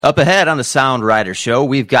Up ahead on the Sound Rider Show,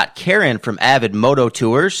 we've got Karen from Avid Moto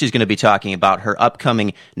Tours. She's going to be talking about her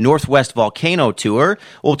upcoming Northwest Volcano Tour.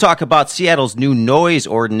 We'll talk about Seattle's new noise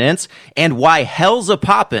ordinance and why Hell's a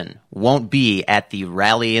Poppin' won't be at the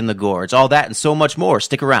Rally in the Gorge. All that and so much more.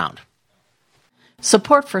 Stick around.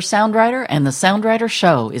 Support for Sound Rider and the Sound Rider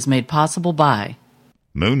Show is made possible by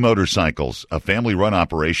Moon Motorcycles, a family-run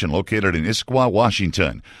operation located in Issaquah,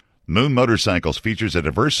 Washington. Moon Motorcycles features a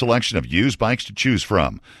diverse selection of used bikes to choose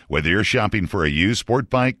from. Whether you're shopping for a used sport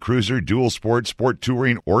bike, cruiser, dual sport, sport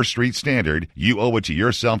touring, or street standard, you owe it to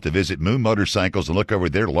yourself to visit Moon Motorcycles and look over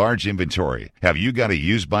their large inventory. Have you got a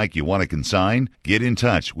used bike you want to consign? Get in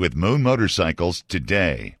touch with Moon Motorcycles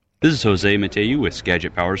today. This is Jose Mateu with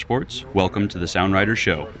Skagit Power Sports. Welcome to the Sound Rider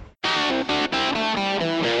Show. And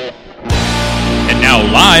now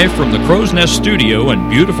live from the Crow's Nest Studio in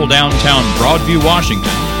beautiful downtown Broadview, Washington,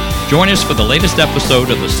 join us for the latest episode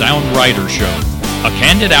of the Sound Rider Show, a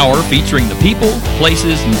candid hour featuring the people,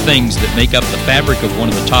 places, and things that make up the fabric of one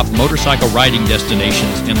of the top motorcycle riding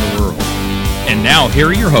destinations in the world. And now, here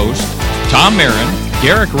are your hosts, Tom Marin,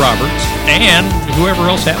 Garrick Roberts, and whoever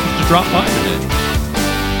else happens to drop by today.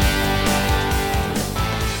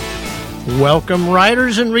 Welcome,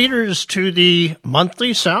 riders and readers, to the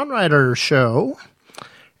monthly Sound Rider Show.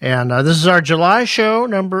 And this is our July show,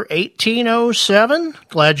 number 1807.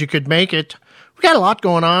 Glad you could make it. We got a lot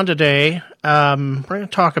going on today. We're going to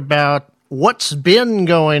talk about what's been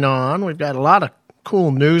going on. We've got a lot of cool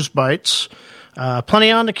news bites. Plenty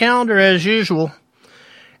on the calendar as usual.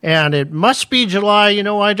 And it must be July. You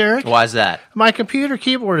know why, Derek? Why is that? My computer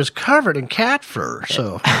keyboard is covered in cat fur,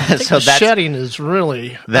 so I think the shedding is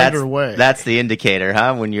really underway. That's the indicator,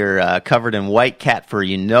 huh? When you're covered in white cat fur,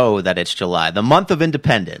 you know that it's July, the month of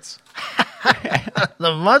independence.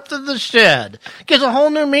 The month of the shed. Gives a whole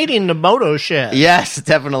new meaning to Moto Shed. Yes, it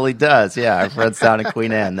definitely does. Yeah, our friends down in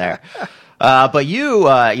Queen Anne there. But you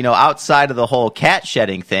outside of the whole cat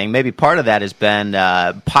shedding thing, maybe part of that has been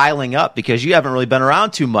piling up because you haven't really been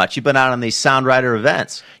around too much. You've been out on these Sound Rider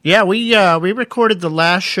events. Yeah, we recorded the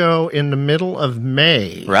last show in the middle of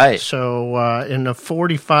May. Right. So in the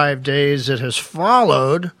 45 days that has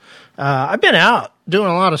followed, I've been out doing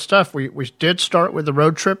a lot of stuff. We did start with the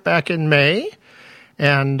road trip back in May.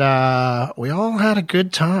 And we all had a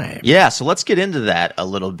good time. Yeah, so let's get into that a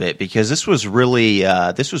little bit because this was really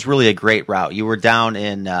a great route. You were down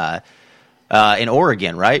in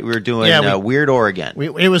Oregon, right? We were doing Weird Oregon.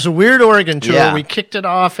 It was a Weird Oregon tour. Yeah. We kicked it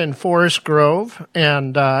off in Forest Grove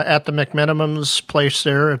and at the McMenamins place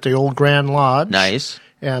there at the old Grand Lodge. Nice.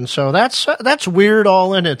 And so that's weird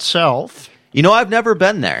all in itself. You know, I've never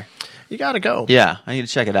been there. You got to go. Yeah, I need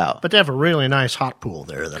to check it out. But they have a really nice hot pool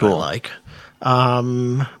there that cool. I like.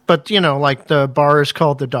 But like the bar is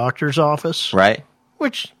called the doctor's office, right?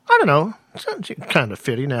 Which I don't know, it's kind of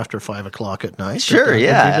fitting after 5 o'clock at night. Sure,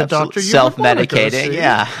 yeah, the doctor self-medicating,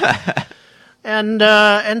 yeah.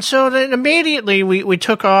 And so then immediately we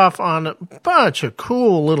took off on a bunch of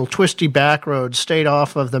cool little twisty back roads, stayed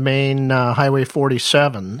off of the main Highway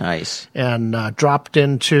 47. Nice. And dropped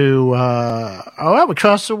into, we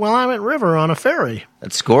crossed the Willamette River on a ferry.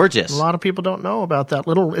 That's gorgeous. A lot of people don't know about that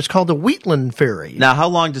it's called the Wheatland Ferry. Now, how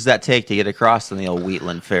long does that take to get across on the old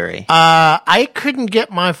Wheatland Ferry? I couldn't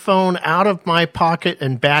get my phone out of my pocket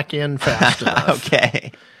and back in fast enough.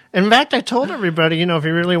 Okay. In fact, I told everybody, if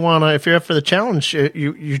you really want to, if you're up for the challenge,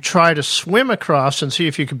 you try to swim across and see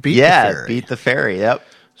if you could beat the ferry. Yeah, beat the ferry, yep.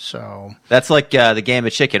 So that's like the game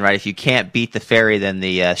of chicken, right? If you can't beat the ferry, then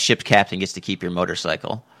the ship's captain gets to keep your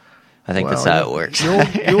motorcycle. I think that's how it works.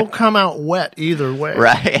 You'll come out wet either way.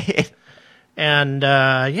 Right. And,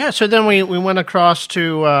 so then we went across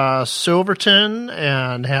to Silverton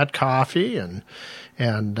and had coffee and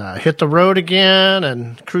hit the road again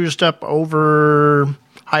and cruised up over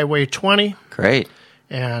Highway 20. Great.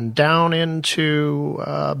 And down into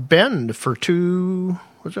Bend for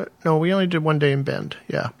we only did 1 day in Bend,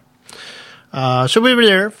 yeah. So we were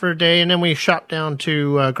there for a day, and then we shot down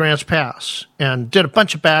to Grants Pass and did a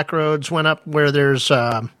bunch of back roads, went up where there's, we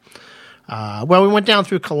went down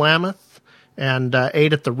through Klamath and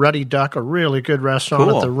ate at the Ruddy Duck, a really good restaurant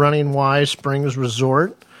at the Running Wise Springs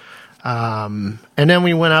Resort. And then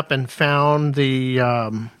we went up and found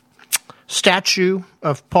the statue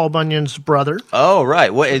of Paul Bunyan's brother. Oh,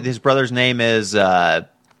 right. What his brother's name is? I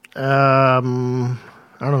don't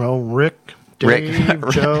know, Rick,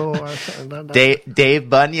 Joe, Dave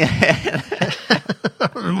Bunyan,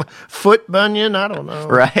 Foot Bunyan. I don't know.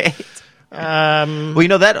 Right.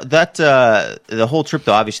 Well, that the whole trip,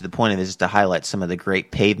 though, obviously the point of it is to highlight some of the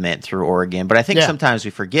great pavement through Oregon. But I think sometimes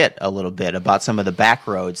we forget a little bit about some of the back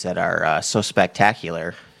roads that are so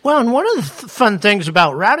spectacular. Well, and one of the fun things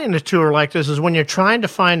about routing a tour like this is when you're trying to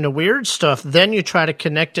find the weird stuff, then you try to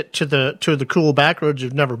connect it to the cool back roads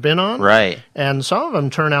you've never been on. Right. And some of them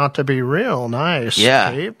turn out to be real nice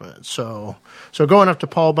pavement. So going up to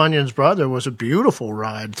Paul Bunyan's brother was a beautiful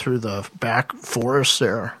ride through the back forest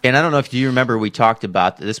there. And I don't know if you remember, we talked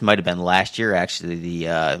about, this might have been last year actually,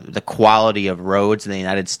 the quality of roads in the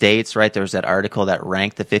United States, right? There was that article that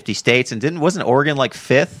ranked the 50 states, and wasn't Oregon like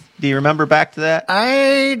 5th? Do you remember back to that?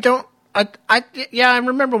 I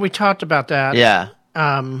remember we talked about that. Yeah.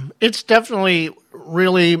 It's definitely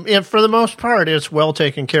really, for the most part, it's well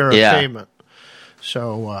taken care of pavement.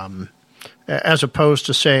 So, as opposed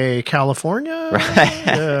to, say, California.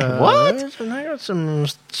 Right. What? I got some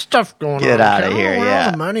stuff going on. Get out of here, where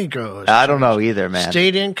all the money goes. I don't know either, man.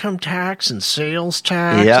 State income tax and sales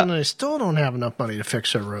tax, and they still don't have enough money to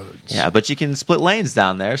fix their roads. Yeah, but you can split lanes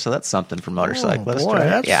down there, so that's something for motorcyclists. Boy,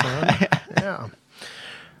 right? that's fun. Yeah.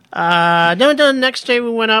 Then the next day we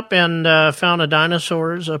went up and found the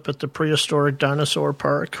dinosaurs up at the prehistoric dinosaur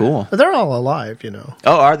park. Cool. They're all alive, you know.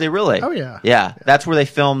 Oh, are they really? Oh, yeah. Yeah, that's where they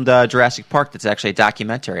filmed Jurassic Park. That's actually a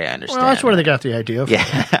documentary, I understand. Well, that's where they got the idea from.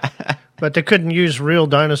 Yeah. But they couldn't use real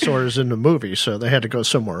dinosaurs in the movie, so they had to go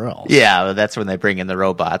somewhere else. Yeah, well, that's when they bring in the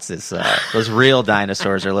robots. Those real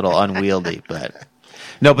dinosaurs are a little unwieldy, but...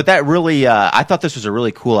 No, but that really, I thought this was a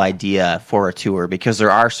really cool idea for a tour because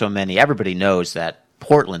there are so many. Everybody knows that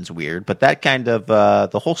Portland's weird, but that kind of,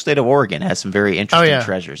 the whole state of Oregon has some very interesting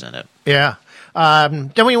treasures in it. Yeah.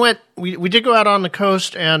 Then we did go out on the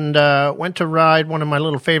coast and went to ride one of my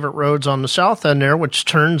little favorite roads on the south end there, which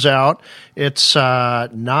turns out it's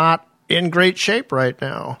not in great shape right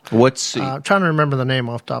now. I'm trying to remember the name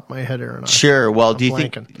off the top of my head here. Sure. Well, do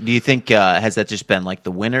you think has that just been like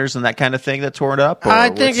the winters and that kind of thing that tore it up? I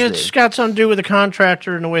think it's got something to do with the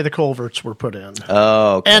contractor and the way the culverts were put in.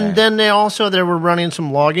 Oh, okay. And then they were running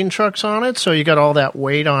some logging trucks on it, so you got all that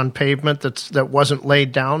weight on pavement that wasn't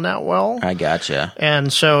laid down that well. I gotcha.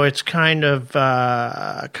 And so it's kind of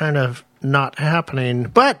not happening.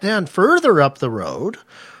 But then further up the road,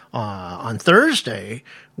 on Thursday,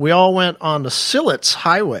 we all went on the Sillets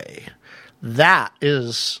Highway. That's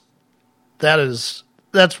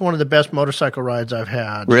one of the best motorcycle rides I've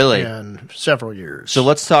had in several years. So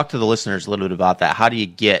let's talk to the listeners a little bit about that. How do you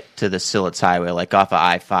get to the Sillets Highway, like off of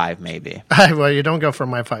I-5 maybe? Well, you don't go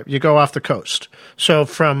from I-5. You go off the coast. So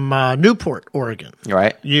from Newport, Oregon,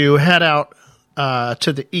 right? You head out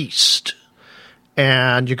to the east.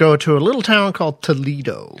 And you go to a little town called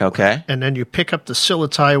Toledo. Okay. And then you pick up the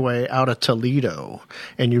Sillets Highway out of Toledo,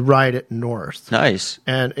 and you ride it north. Nice.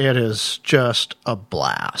 And it is just a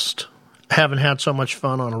blast. Haven't had so much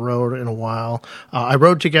fun on a road in a while. I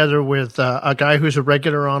rode together with a guy who's a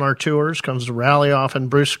regular on our tours, comes to rally often,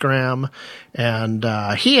 Bruce Graham. And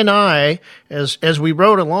he and I, as we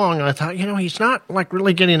rode along, I thought, he's not like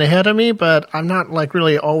really getting ahead of me, but I'm not like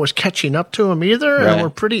really always catching up to him either. Right. And we're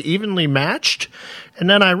pretty evenly matched. And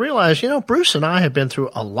then I realized, Bruce and I have been through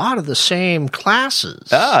a lot of the same classes.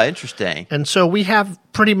 Oh, interesting. And so we have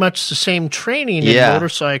pretty much the same training in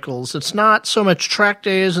motorcycles. It's not so much track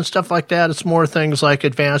days and stuff like that. It's more things like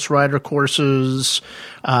advanced rider courses,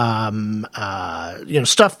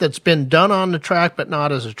 stuff that's been done on the track but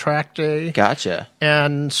not as a track day. Gotcha.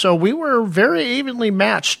 And so we were very evenly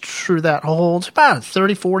matched through that whole, it's about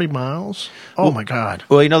 30, 40 miles. Oh, my God.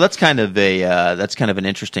 Well, that's kind of an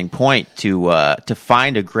interesting point to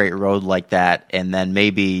find a great road like that and then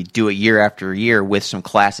maybe do it year after year with some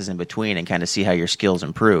classes in between and kind of see how your skills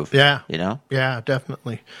improve. Yeah. Yeah,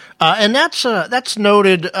 definitely. And that's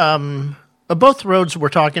noted. Both roads we're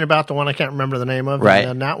talking about, the one I can't remember the name of, right,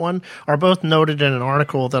 and that one, are both noted in an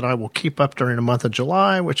article that I will keep up during the month of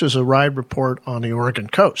July, which is a ride report on the Oregon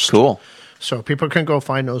coast. Cool. So people can go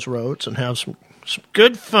find those roads and have some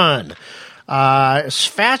good fun. As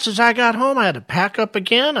fast as I got home, I had to pack up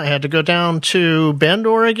again. I had to go down to Bend,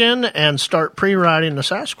 Oregon, and start pre-riding the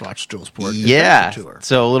Sasquatch Dual Sport Adventure Tour.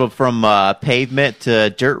 So a little from pavement to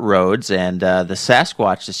dirt roads, and the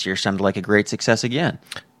Sasquatch this year sounded like a great success again.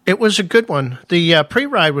 It was a good one. The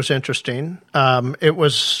pre-ride was interesting. It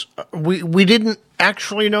was we didn't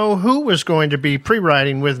actually know who was going to be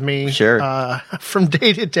pre-riding with me from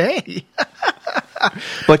day to day.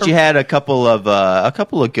 But you had a couple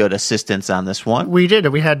of good assistants on this one. We did.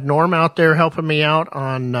 We had Norm out there helping me out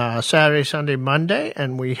on Saturday, Sunday, Monday,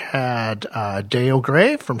 and we had Dale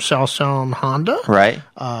Gray from South Sound Honda, right,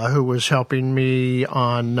 who was helping me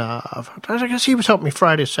on. I guess he was helping me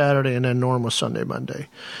Friday, Saturday, and then Norm was Sunday, Monday,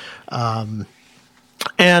 and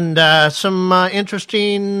some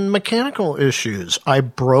interesting mechanical issues. I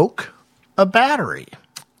broke a battery.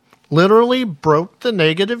 Literally broke the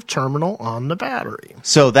negative terminal on the battery.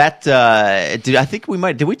 So that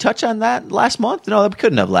did we touch on that last month? No, we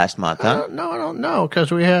couldn't have last month, huh? No, I don't know,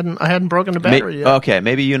 because I hadn't broken the battery yet. Okay,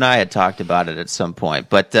 maybe you and I had talked about it at some point,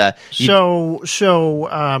 but I want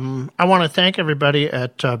to thank everybody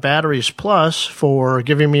at Batteries Plus for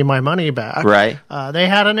giving me my money back. Right. They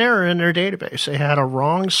had an error in their database. They had a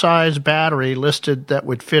wrong size battery listed that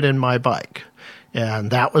would fit in my bike.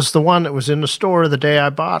 And that was the one that was in the store the day I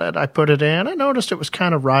bought it. I put it in. I noticed it was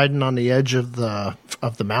kind of riding on the edge of the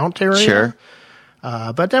mount area. Sure.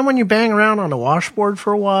 But then when you bang around on the washboard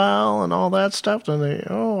for a while and all that stuff, then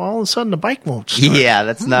all of a sudden the bike won't start. Yeah,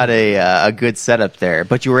 that's not a good setup there.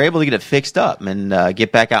 But you were able to get it fixed up and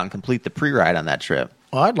get back out and complete the pre-ride on that trip.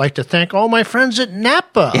 Well, I'd like to thank all my friends at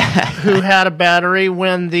Napa who had a battery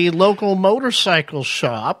when the local motorcycle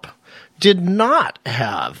shop did not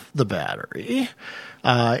have the battery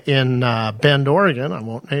in Bend, Oregon. I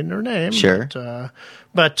won't name their name. Sure.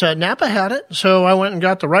 But Napa had it, so I went and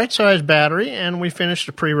got the right size battery, and we finished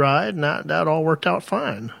the pre-ride, and that all worked out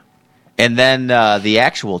fine. And then the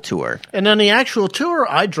actual tour. And then the actual tour,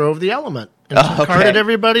 I drove the Element. And carted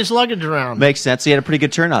everybody's luggage around. Makes sense. So you had a pretty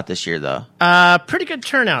good turnout this year, though. Pretty good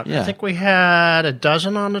turnout. Yeah. I think we had a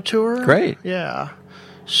dozen on the tour. Great. Yeah.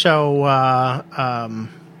 So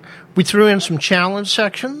we threw in some challenge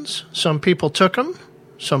sections. Some people took them.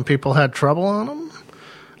 Some people had trouble on them.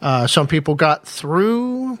 Some people got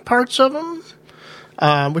through parts of them.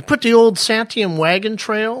 We put the old Santiam Wagon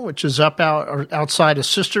Trail, which is outside of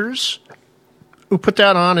Sisters. We put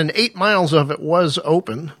that on, and 8 miles of it was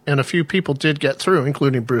open, and a few people did get through,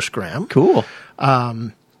 including Bruce Graham. Cool.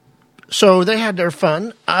 So they had their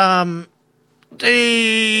fun.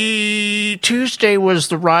 Tuesday was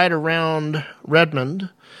the ride around Redmond.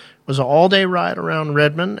 It was an all-day ride around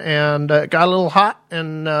Redmond, and it got a little hot,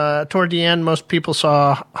 and toward the end, most people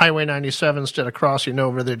saw Highway 97 instead of crossing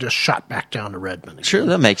over. They just shot back down to Redmond again. Sure,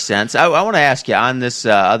 that makes sense. I want to ask you, on this,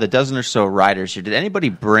 the dozen or so riders here, did anybody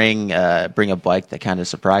bring a bike that kind of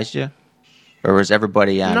surprised you? Or was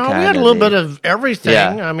everybody on? No, we had a little bit of everything.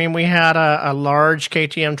 Yeah. I mean, we had a large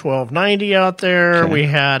KTM 1290 out there. Okay. We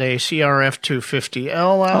had a CRF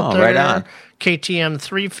 250L out there. Right on. KTM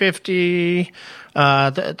 350.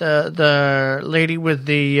 The lady with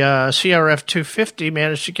the CRF 250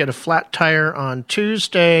 managed to get a flat tire on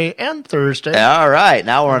Tuesday and Thursday. All right,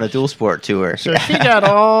 now we're on a dual sport tour. So she got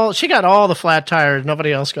all the flat tires.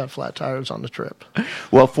 Nobody else got flat tires on the trip.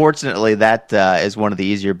 Well, fortunately, that is one of the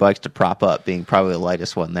easier bikes to prop up, being probably the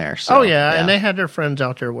lightest one there. So, yeah, and they had their friends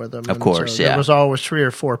out there with them. Of course, so there was always 3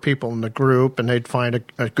 or 4 people in the group, and they'd find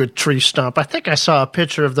a good tree stump. I think I saw a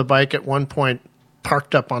picture of the bike at one point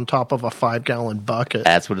parked up on top of a 5-gallon bucket.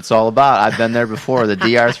 That's what it's all about. I've been there before, the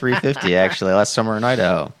DR350, actually, last summer in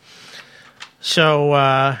Idaho.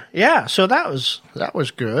 So, so that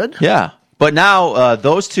was good. Yeah. But now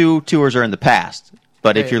those 2 tours are in the past.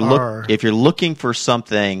 But if you're looking for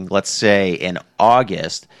something, let's say in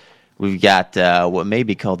August, we've got what may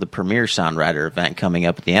be called the Premier Sound Rider event coming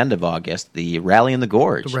up at the end of August, the Rally in the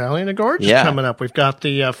Gorge. The Rally in the Gorge is coming up. We've got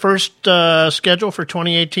the first schedule for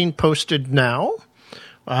 2018 posted now.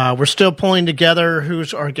 We're still pulling together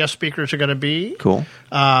who's our guest speakers are going to be. Cool.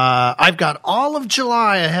 I've got all of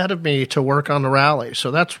July ahead of me to work on the rally,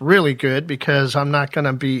 so that's really good because I'm not going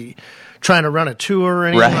to be trying to run a tour or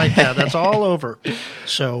anything like that. That's all over.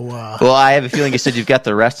 So, well, I have a feeling you said you've got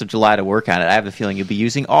the rest of July to work on it. I have a feeling you'll be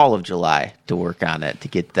using all of July to work on it to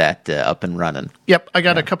get that up and running. Yep, I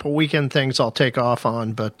got a couple weekend things I'll take off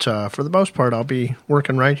on, but for the most part, I'll be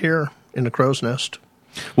working right here in the Crow's Nest.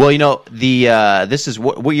 Well, this is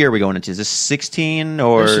what year are we going into? Is this 16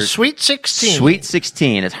 or this is Sweet 16? Sweet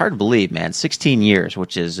 16. It's hard to believe, man. 16 years,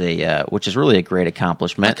 which is really a great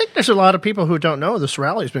accomplishment. I think there's a lot of people who don't know this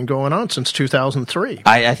rally's been going on since 2003.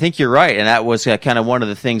 I think you're right, and that was kind of one of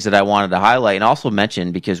the things that I wanted to highlight and also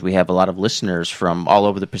mention because we have a lot of listeners from all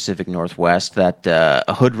over the Pacific Northwest that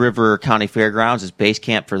Hood River County Fairgrounds is base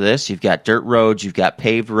camp for this. You've got dirt roads, you've got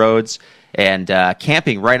paved roads, and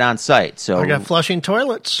camping right on site. So I got flushing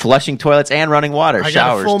toilets and running water. I showers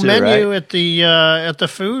got a full too, menu right? at the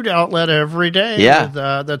food outlet every day. Yeah,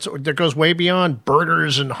 that goes way beyond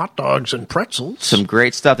burgers and hot dogs and pretzels. Some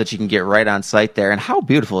great stuff that you can get right on site there. And how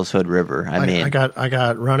beautiful is Hood River? I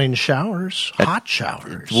got running showers, hot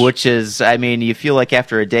showers, which is, you feel like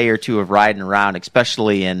after a day or two of riding around,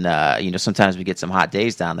 especially in sometimes we get some hot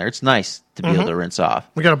days down there. It's nice to be able to rinse off.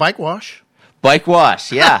 We got a bike wash. Bike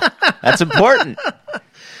wash, yeah, that's important.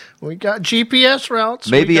 We got GPS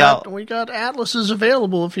routes. We got atlases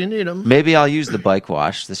available if you need them. Maybe I'll use the bike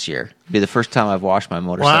wash this year. It'll be the first time I've washed my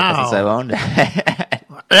motorcycle since I've owned it.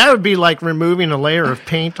 That would be like removing a layer of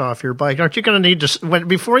paint off your bike. Aren't you going to need to,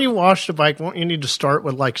 before you wash the bike, won't you need to start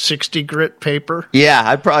with like 60 grit paper? Yeah,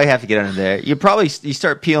 I'd probably have to get under there. You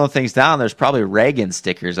start peeling things down. There's probably Reagan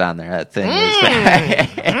stickers on there. That thing.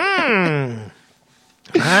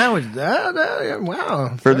 Wow,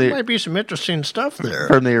 there might be some interesting stuff there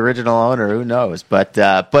from the original owner. Who knows? But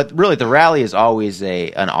really, the rally is always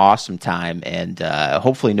an awesome time, and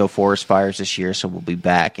hopefully no forest fires this year. So we'll be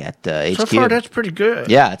back at HQ. So far, that's pretty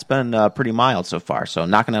good. Yeah, it's been pretty mild so far. So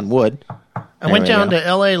knocking on wood. I went down to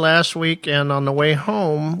L.A. last week, and on the way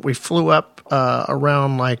home, we flew up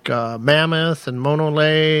around like Mammoth and Mono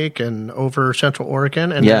Lake and over Central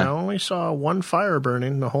Oregon, and I only saw one fire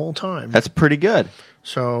burning the whole time. That's pretty good.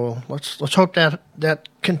 So let's hope that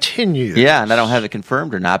continues. Yeah, and I don't have it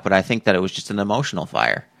confirmed or not, but I think that it was just an emotional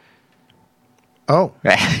fire. Oh.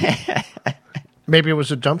 Maybe it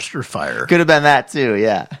was a dumpster fire. Could have been that too,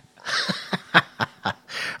 yeah.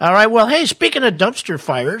 All right, well, hey, speaking of dumpster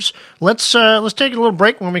fires, let's take a little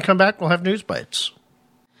break. When we come back, we'll have News Bites.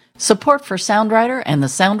 Support for Sound Rider and the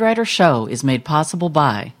Sound Rider Show is made possible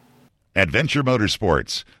by Adventure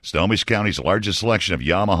Motorsports, Snohomish County's largest selection of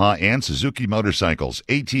Yamaha and Suzuki motorcycles,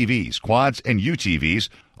 ATVs, quads, and UTVs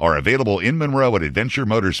are available in Monroe at Adventure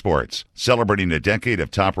Motorsports. Celebrating a decade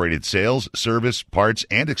of top-rated sales, service, parts,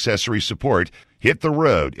 and accessory support, hit the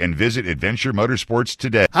road and visit Adventure Motorsports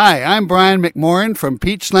today. Hi, I'm Brian McMorrin from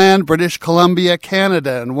Peachland, British Columbia,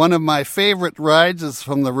 Canada, and one of my favorite rides is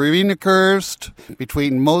from the Riverina Curves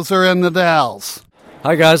between Moser and the Dalles.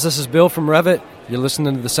 Hi guys, this is Bill from Revit. You're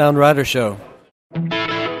listening to the Sound Rider Show.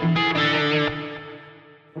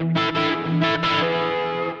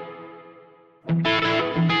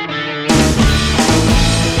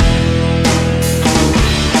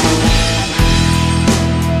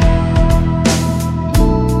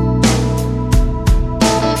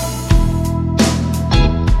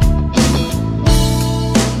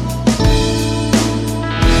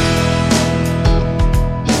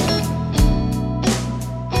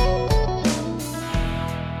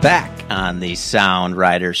 Back on the Sound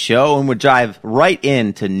Rider Show, and we'll dive right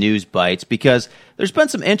into News Bites because there's been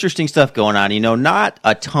some interesting stuff going on. You know, not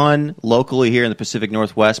a ton locally here in the Pacific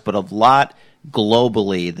Northwest, but a lot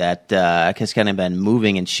globally that has kind of been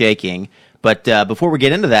moving and shaking. But before we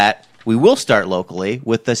get into that, we will start locally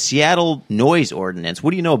with the Seattle noise ordinance. What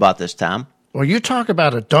do you know about this, Tom? Well, you talk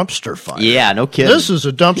about a dumpster fire. Yeah, no kidding. This is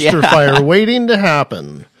a dumpster fire waiting to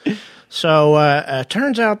happen. So it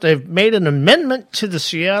turns out they've made an amendment to the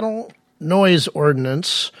Seattle noise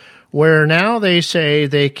ordinance where now they say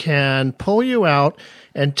they can pull you out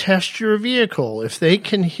and test your vehicle. If they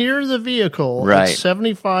can hear the vehicle at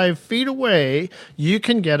 75 feet away, you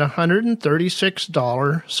can get a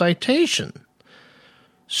 $136 citation.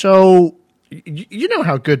 So you know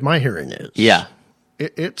how good my hearing is. Yeah.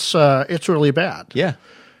 It's really bad. Yeah.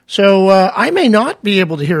 So I may not be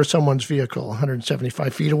able to hear someone's vehicle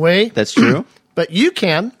 175 feet away. That's true. But you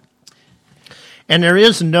can. And there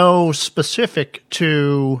is no specific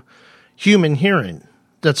to human hearing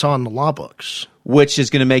that's on the law books. Which is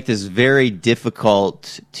going to make this very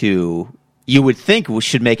difficult to, you would think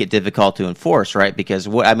should make it difficult to enforce, right? Because,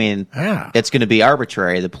 it's going to be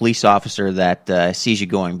arbitrary. The police officer that sees you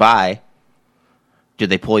going by, do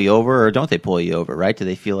they pull you over or don't they pull you over, right? Do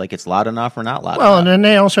they feel like it's loud enough or not loud enough? Well, and then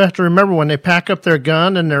they also have to remember when they pack up their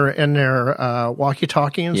gun and their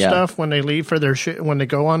walkie-talkie and stuff, when they leave for their when they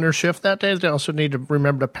go on their shift that day, they also need to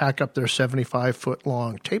remember to pack up their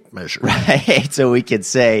 75-foot-long tape measure. Right, so we could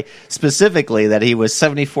say specifically that he was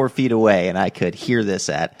 74 feet away and I could hear this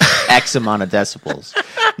at X amount of decibels.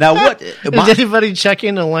 Now, what is anybody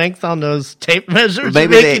checking the length on those tape measures?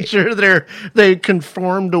 Maybe making sure they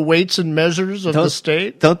conform to weights and measures of the state?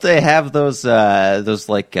 Don't they have those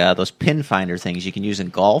pin finder things you can use in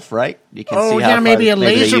golf, right? You can see how maybe a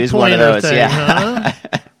laser pointer thing, huh?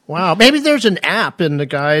 Wow, maybe there's an app in the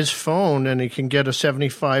guy's phone and he can get a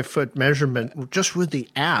 75-foot measurement just with the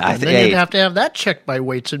app. And then you'd have to have that checked by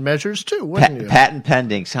weights and measures too, wouldn't you? Patent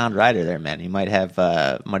pending Sound Rider there, man. You might have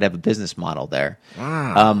a business model there.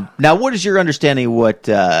 Wow. Now, what is your understanding of what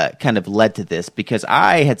kind of led to this? Because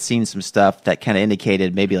I had seen some stuff that kind of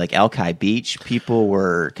indicated maybe like Alki Beach, people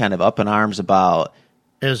were kind of up in arms about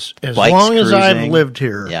As long as I've lived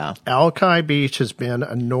here, yeah. Alki Beach has been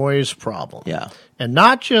a noise problem. Yeah. And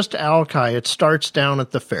not just Alki, it starts down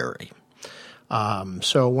at the ferry.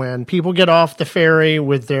 So when people get off the ferry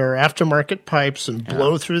with their aftermarket pipes and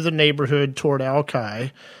blow through the neighborhood toward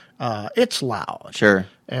Alki, it's loud. Sure.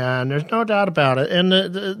 And there's no doubt about it. And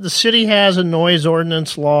the city has a noise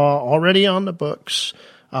ordinance law already on the books.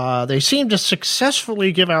 They seem to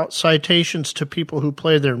successfully give out citations to people who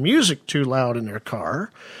play their music too loud in their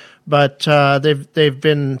car, but they've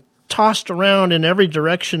been tossed around in every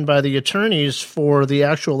direction by the attorneys for the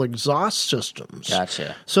actual exhaust systems.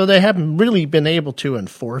 Gotcha. So they haven't really been able to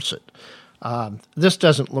enforce it. This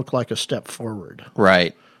doesn't look like a step forward.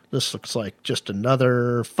 Right. This looks like just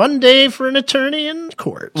another fun day for an attorney in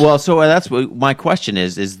court. Well, so that's what my question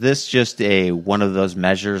is. Is this just one of those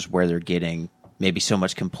measures where they're getting maybe so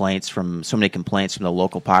many complaints from the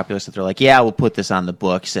local populace that they're like, yeah, we'll put this on the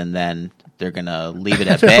books, and then they're going to leave it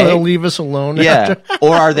at bay? They'll leave us alone. Yeah.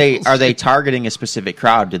 Or are they targeting a specific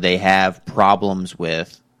crowd? Do they have problems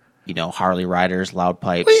with, Harley riders, loud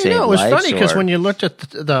pipes, Well, it was lights, funny because when you looked at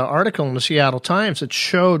the article in the Seattle Times, it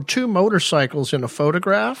showed two motorcycles in a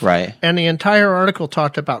photograph. Right. And the entire article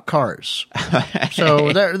talked about cars.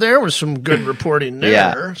 So there was some good reporting there.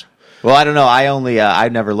 Yeah. Well, I don't know. I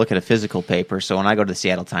never look at a physical paper, so when I go to the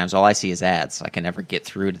Seattle Times, all I see is ads. I can never get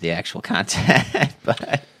through to the actual content.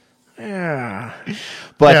 Yeah.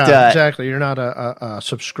 But exactly. You're not a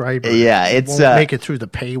subscriber. Yeah, You it's won't make it through the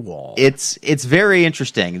paywall. It's very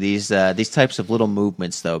interesting, these types of little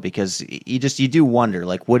movements, though, because you do wonder,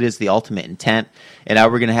 like, what is the ultimate intent, and are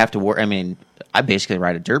we going to have to work? I mean, I basically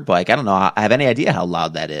ride a dirt bike. I don't know. I have any idea how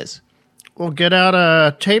loud that is. Well, get out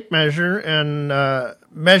a tape measure and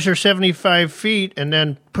measure 75 feet and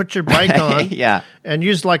then put your bike on. Yeah. And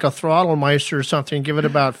use like a throttle meister or something. Give it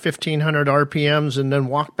about 1,500 RPMs and then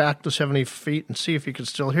walk back to 70 feet and see if you can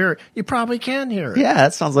still hear it. You probably can hear it. Yeah,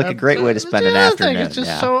 that sounds like a great way to spend an afternoon. It's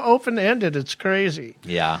just so open-ended. It's crazy.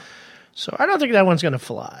 Yeah. So I don't think that one's going to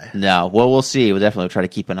fly. No. Well, we'll see. We'll definitely try to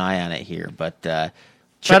keep an eye on it here. But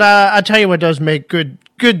I tell you what does make good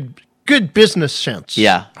business sense.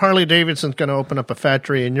 Yeah. Harley Davidson's going to open up a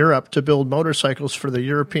factory in Europe to build motorcycles for the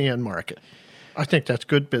European market. I think that's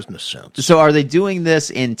good business sense. So are they doing this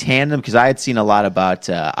in tandem? Because I had seen a lot about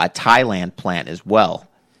a Thailand plant as well.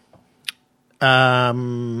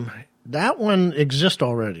 That one exists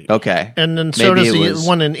already. Okay. And then so does the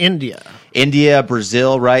one in India. India,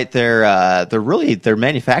 Brazil, right? Their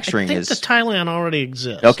manufacturing I think the Thailand already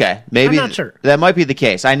exists. Okay, maybe I'm not sure. That might be the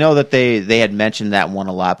case. I know that they had mentioned that one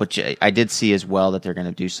a lot, but I did see as well that they're going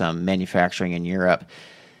to do some manufacturing in Europe.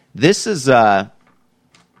 This is tough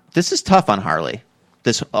on Harley.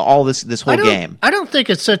 This whole game. I don't think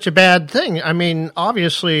it's such a bad thing. I mean,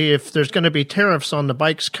 obviously, if there's going to be tariffs on the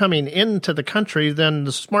bikes coming into the country, then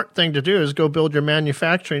the smart thing to do is go build your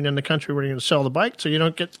manufacturing in the country where you're going to sell the bike, so you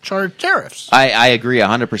don't get charged tariffs. I agree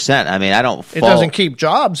 100%. I mean, It doesn't keep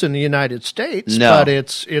jobs in the United States, no. But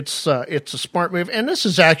it's a smart move. And this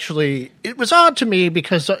is actually, it was odd to me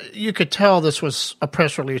because you could tell this was a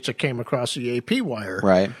press release that came across the AP wire,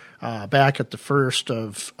 right? Back at the first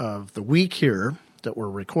of the week here that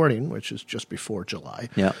we're recording, which is just before July.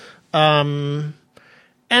 Yeah. And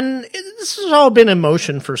this has all been in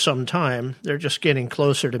motion for some time. They're just getting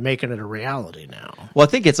closer to making it a reality now. Well, I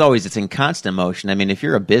think it's in constant motion. I mean, if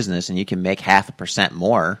you're a business and you can make 0.5%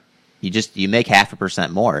 more, you make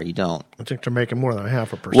 0.5% more. You don't. I think they're making more than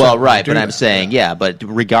 0.5%. Well, right, but I'm saying, yeah, but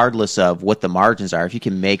regardless of what the margins are, if you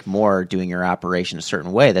can make more doing your operation a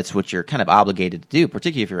certain way, that's what you're kind of obligated to do,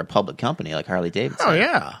 particularly if you're a public company like Harley Davidson. Oh,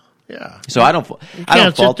 yeah. Yeah. So I don't fault them for that. You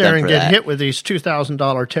can't sit there and get hit with these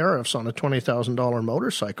 $2,000 tariffs on a $20,000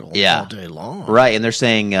 motorcycle all day long. Right, and they're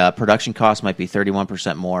saying production costs might be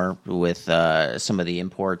 31% more with some of the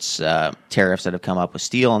imports tariffs that have come up with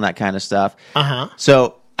steel and that kind of stuff. Uh-huh.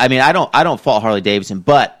 So, I mean, I don't fault Harley Davidson,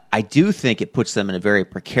 but I do think it puts them in a very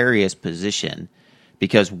precarious position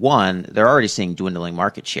because, one, they're already seeing dwindling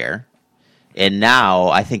market share. And now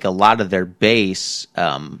I think a lot of their base,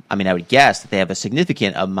 I would guess that they have a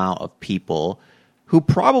significant amount of people who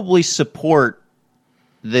probably support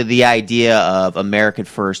the idea of American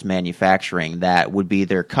first manufacturing that would be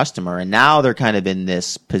their customer. And now they're kind of in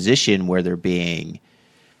this position where they're being,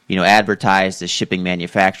 advertised as shipping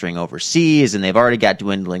manufacturing overseas, and they've already got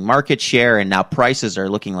dwindling market share, and now prices are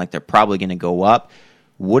looking like they're probably going to go up.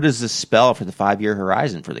 What does this spell for the 5-year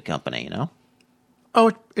horizon for the company,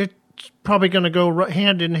 Oh, it's probably going to go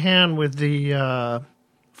hand in hand with the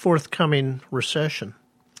forthcoming recession.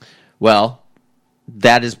 Well,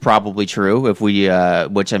 that is probably true. If we,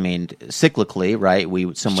 which I mean, cyclically, right?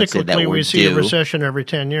 Some would say that we're due. We see a recession every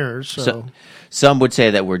 10 years. So some would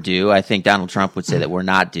say that we're due. I think Donald Trump would say that we're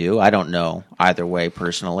not due. I don't know either way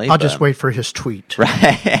personally. I'll just wait for his tweet,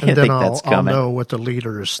 right? And then I'll know what the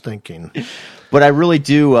leader is thinking. But I really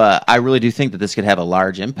do think that this could have a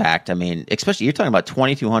large impact. I mean, especially you're talking about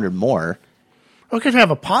 2,200 more. Well, it could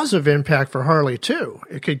have a positive impact for Harley too.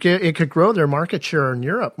 It could grow their market share in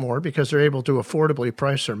Europe more because they're able to affordably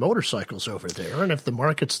price their motorcycles over there. And if the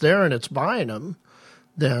market's there and it's buying them,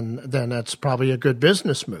 then that's probably a good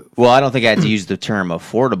business move. Well, I don't think I had to use the term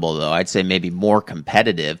affordable, though. I'd say maybe more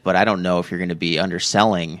competitive, but I don't know if you're going to be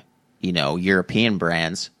underselling, European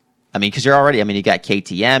brands. I mean, because you got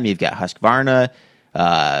KTM, you've got Husqvarna,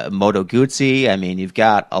 Moto Guzzi. I mean, you've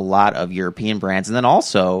got a lot of European brands, and then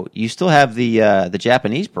also you still have the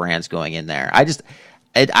Japanese brands going in there. I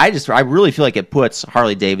really feel like it puts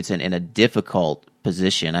Harley Davidson in a difficult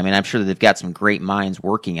position. I mean, I'm sure that they've got some great minds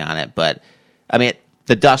working on it, but I mean,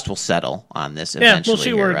 the dust will settle on this eventually. We'll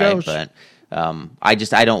see where it goes. But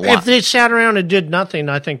I don't want. If they sat around and did nothing,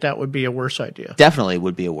 I think that would be a worse idea. Definitely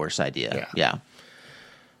would be a worse idea. Yeah.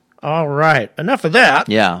 All right. Enough of that.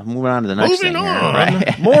 Yeah. Moving on to the next thing. Moving on.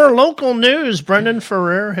 Right? More local news. Brendan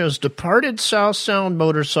Ferrer has departed South Sound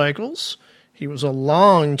Motorcycles. He was a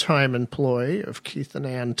long-time employee of Keith and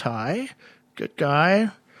Ann Ty. Good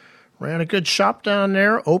guy. Ran a good shop down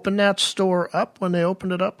there. Opened that store up when they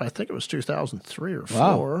opened it up. I think it was 2003 or 4.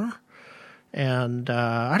 Wow. And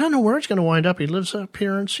I don't know where it's going to wind up. He lives up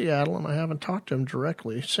here in Seattle, and I haven't talked to him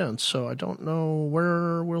directly since, so I don't know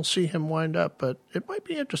where we'll see him wind up, but it might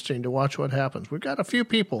be interesting to watch what happens. We've got a few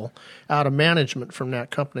people out of management from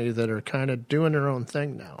that company that are kind of doing their own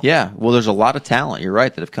thing now. Yeah, well, there's a lot of talent, you're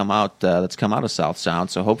right, that have come out that's come out of South Sound,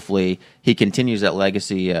 so hopefully he continues that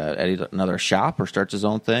legacy at another shop or starts his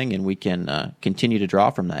own thing, and we can continue to draw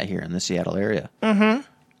from that here in the Seattle area. Mm-hmm.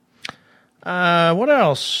 What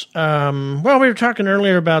else? We were talking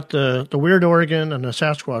earlier about the Weird Oregon and the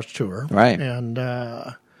Sasquatch Tour. Right.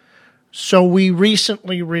 And so we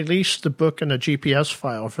recently released the book and a GPS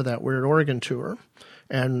file for that Weird Oregon tour.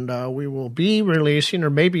 And we will be releasing, or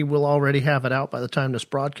maybe we'll already have it out by the time this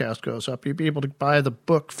broadcast goes up. You'll be able to buy the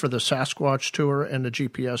book for the Sasquatch Tour and the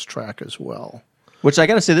GPS track as well. Which I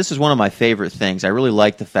got to say, this is one of my favorite things. I really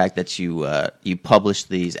like the fact that you publish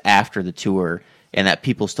these after the tour, and that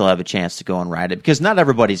people still have a chance to go and ride it, because not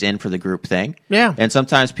everybody's in for the group thing. Yeah. And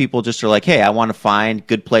sometimes people just are like, hey, I want to find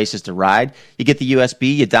good places to ride. You get the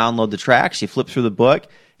USB, you download the tracks, you flip through the book,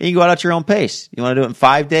 and you go out at your own pace. You want to do it in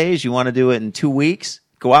 5 days? You want to do it in 2 weeks?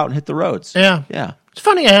 Go out and hit the roads. Yeah. Yeah. It's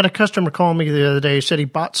funny, I had a customer call me the other day. He said he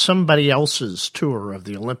bought somebody else's tour of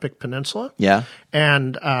the Olympic Peninsula. Yeah.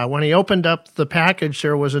 And when he opened up the package,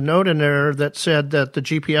 there was a note in there that said that the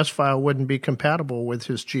GPS file wouldn't be compatible with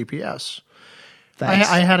his GPS.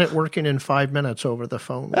 I had it working in 5 minutes over the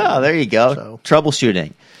phone. Oh, there you go. So.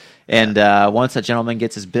 Troubleshooting. And once that gentleman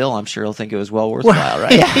gets his bill, I'm sure he'll think it was well worthwhile,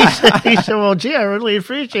 right? He said, well, gee, I really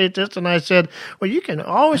appreciate this. And I said, well, you can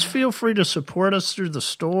always feel free to support us through the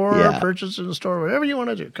store, purchase in the store, whatever you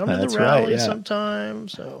want to do. Come to the rally sometime.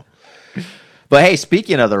 So. But, hey,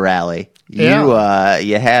 speaking of the rally, you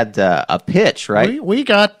had a pitch, right? We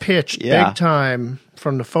got pitched big time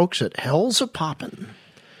from the folks at Hell's a Poppin'.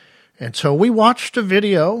 And so we watched a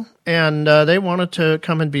video, and they wanted to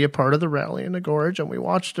come and be a part of the rally in the gorge. And we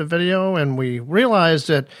watched a video, and we realized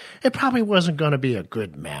that it probably wasn't going to be a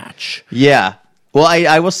good match. Yeah. Well,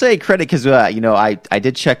 I will say credit because I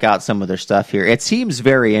did check out some of their stuff here. It seems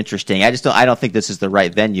very interesting. I don't think this is the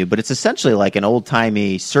right venue, but it's essentially like an old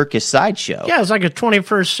timey circus sideshow. Yeah, it's like a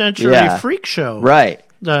 21st century freak show. Right.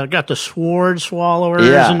 Got the sword swallowers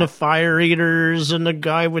and the fire eaters and the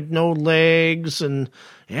guy with no legs and.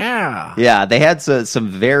 Yeah, they had some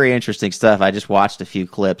very interesting stuff. I just watched a few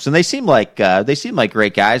clips, and they seem like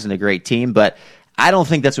great guys and a great team. But I don't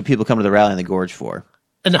think that's what people come to the rally in the gorge for.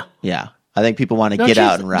 No. Yeah, I think people want to get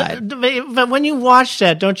out and ride. But when you watch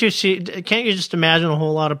that, don't you see? Can't you just imagine a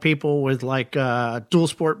whole lot of people with like dual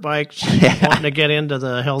sport bikes wanting to get into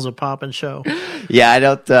the Hell's a Poppin' show? Yeah, I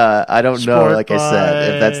don't know. Like I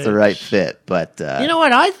said, if that's the right fit, but you know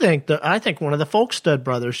what? I think one of the Folkstead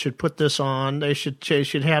brothers should put this on. They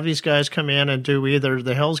should have these guys come in and do either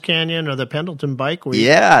the Hell's Canyon or the Pendleton Bike Week.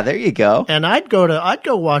 Yeah, there you go. And I'd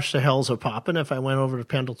go watch the Hell's a Poppin' if I went over to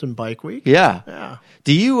Pendleton Bike Week. Yeah.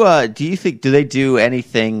 Do you think, do they do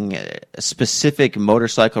anything specific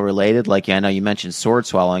motorcycle related? Like, I know you mentioned sword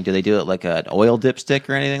swallowing. Do they do it like an oil dipstick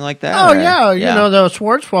or anything like that? Oh, yeah. You know, the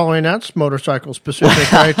sword swallowing, that's motorcycle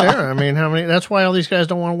specific right there. I mean, that's why all these guys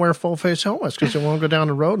don't want to wear full face helmets, because they won't go down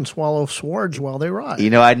the road and swallow swords while they ride. You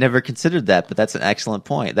know, I'd never considered that, but that's an excellent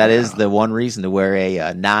point. That is the one reason to wear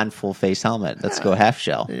a non-full face helmet. Let's go half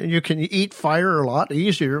shell. You can eat fire a lot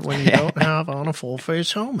easier when you don't have on a full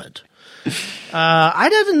face helmet. I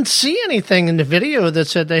didn't see anything in the video that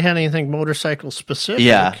said they had anything motorcycle specific.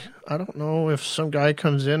 Yeah. I don't know if some guy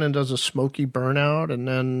comes in and does a smoky burnout and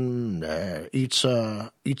then eats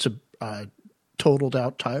a totaled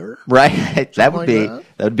out tire. Right. That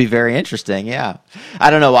would be very interesting. Yeah. I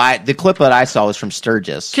don't know. The clip that I saw was from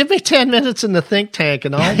Sturgis. Give me 10 minutes in the think tank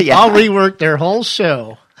and I'll rework their whole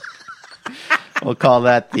show. We'll call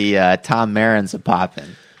that the Tom Marin's of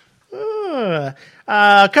poppin'.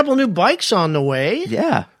 A couple new bikes on the way.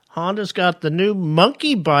 Yeah. Honda's got the new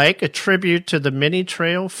Monkey Bike, a tribute to the Mini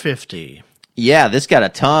Trail 50. Yeah, this got a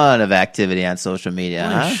ton of activity on social media.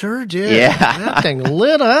 Well, it sure did. Yeah. That thing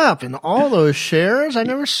lit up and all those shares. I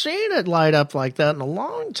never seen it light up like that in a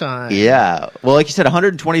long time. Yeah. Well, like you said,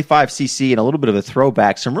 125cc and a little bit of a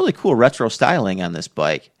throwback. Some really cool retro styling on this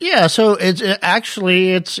bike. Yeah, so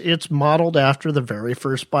it's modeled after the very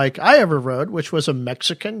first bike I ever rode, which was a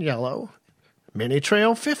Mexican yellow Mini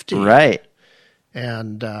Trail 50. Right.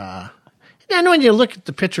 And when you look at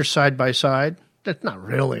the picture side by side, that's not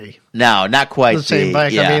really. No, not quite the same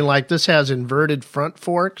bike. Yeah. I mean, like this has inverted front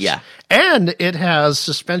forks. Yeah. And it has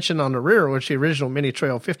suspension on the rear, which the original Mini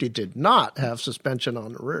Trail 50 did not have suspension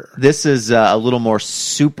on the rear. This is a little more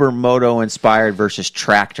supermoto inspired versus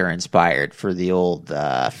tractor inspired for the old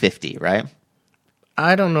 50, right?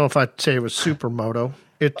 I don't know if I'd say it was supermoto.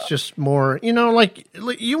 It's just more, like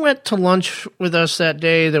you went to lunch with us that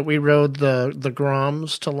day that we rode the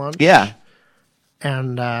Groms to lunch. Yeah.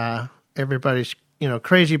 And everybody's,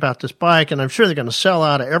 crazy about this bike, and I'm sure they're going to sell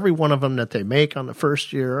out of every one of them that they make on the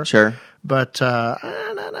first year. Sure. But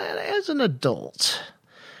as an adult,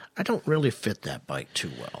 I don't really fit that bike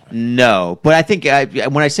too well. No, but I think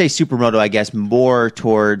when I say supermoto, I guess more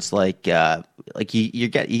towards like you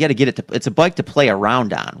got to get it to. It's a bike to play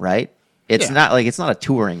around on, right? It's not a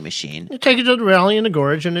touring machine. You take it to the rally in the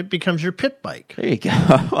gorge, and it becomes your pit bike. There you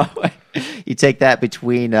go. You take that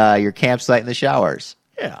between your campsite and the showers.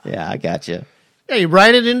 Yeah. Yeah, I got you. Yeah, you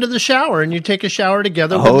ride it into the shower, and you take a shower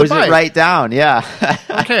together with the Hose bike. it right down, yeah.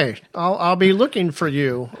 Okay, I'll be looking for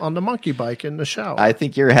you on the monkey bike in the shower. I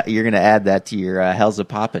think you're going to add that to your Hell's a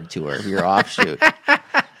Poppin' tour, your offshoot.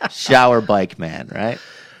 Shower bike man, right?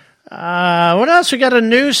 What else? We got a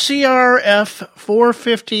new CRF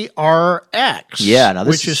 450RX,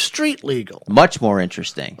 which is street legal. Much more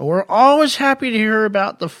interesting. We're always happy to hear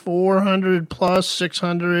about the 400 plus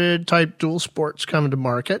 600 type dual sports coming to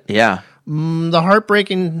market. Yeah. The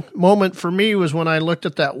heartbreaking moment for me was when I looked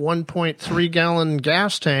at that 1.3 gallon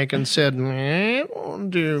gas tank and said, it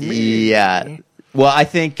won't do me. Yeah. Well, I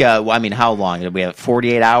think, how long? Did we have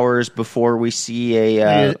 48 hours before we see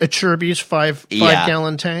a Chirby's five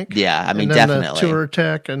gallon tank? Yeah, and then definitely. The Tour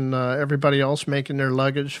Tech and everybody else making their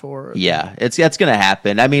luggage for it. Yeah, it's going to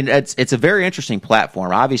happen. I mean, it's a very interesting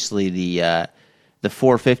platform. Obviously, the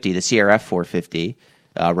 450, the CRF 450,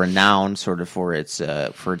 renowned sort of for its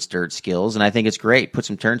dirt skills, and I think it's great. Put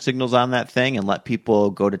some turn signals on that thing and let people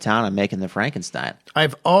go to town on making the Frankenstein.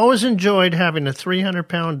 I've always enjoyed having a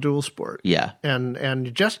 300-pound dual sport. Yeah, and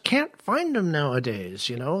you just can't find them nowadays.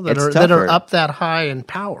 That are up that high in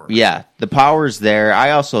power. Yeah, the power's there.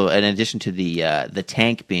 I also, in addition to the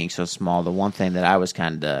tank being so small, the one thing that I was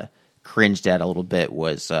kind of cringed at a little bit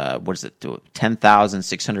was what is it?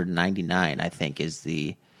 10,699. I think is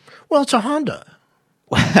the. Well, it's a Honda.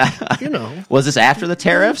 Was this after the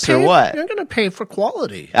tariffs or what? You're going to pay for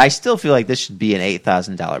quality. I still feel like this should be an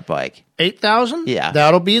 $8,000 bike. $8,000? Yeah.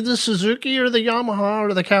 That'll be the Suzuki or the Yamaha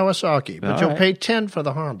or the Kawasaki, but you'll pay $10 for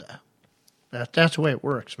the Honda. That's the way it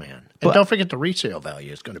works, man. And don't forget the resale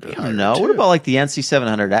value is going to be higher. No, too. What about like the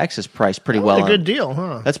NC700X is priced pretty well? A good deal,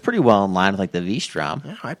 huh? That's pretty well in line with like the V-Strom.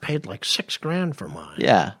 Yeah, I paid like $6,000 for mine.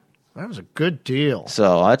 Yeah, that was a good deal.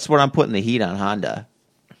 So that's what I'm putting the heat on Honda.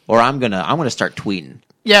 Or I'm gonna start tweeting.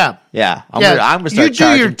 Yeah. I'm gonna start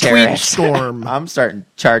charging tariffs. Storm. I'm starting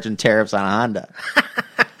charging tariffs on Honda.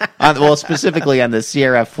 Specifically on the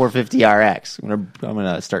CRF 450RX. I'm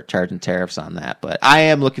gonna start charging tariffs on that. But I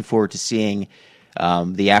am looking forward to seeing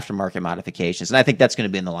the aftermarket modifications, and I think that's going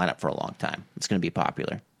to be in the lineup for a long time. It's going to be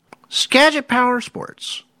popular. Skagit Power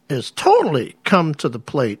Sports has totally come to the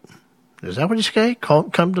plate. Is that what you say?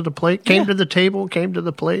 Come to the plate? Came to the table, came to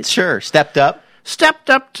the plate? Sure, stepped up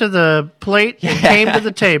to the plate and came to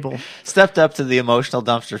the table. Stepped up to the emotional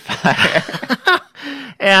dumpster fire.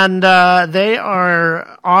 And they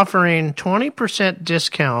are offering 20%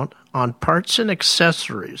 discount on parts and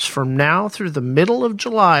accessories from now through the middle of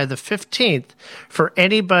July, the 15th, for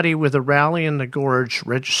anybody with a Rally in the Gorge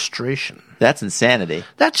registration. That's insanity.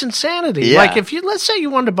 Yeah. Like let's say you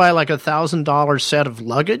wanted to buy like $1,000 set of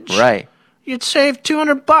luggage. Right. You'd save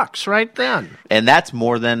 $200 right then. And that's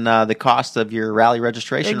more than the cost of your rally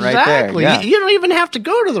registration right there. Exactly. Yeah. You don't even have to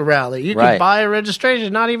go to the rally. You can buy a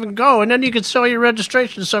registration, not even go, and then you can sell your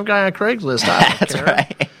registration to some guy on Craigslist. That's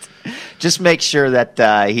right. Just make sure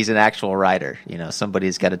that he's an actual rider.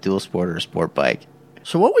 Somebody's got a dual sport or a sport bike.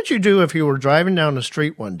 So what would you do if you were driving down the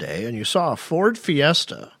street one day and you saw a Ford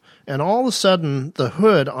Fiesta and all of a sudden the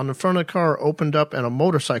hood on the front of the car opened up and a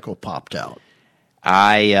motorcycle popped out?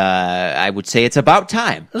 I would say it's about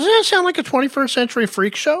time. Doesn't that sound like a 21st century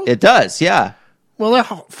freak show? It does, yeah.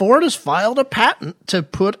 Well, Ford has filed a patent to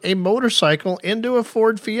put a motorcycle into a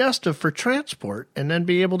Ford Fiesta for transport and then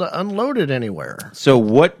be able to unload it anywhere. So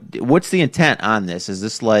what's the intent on this? Is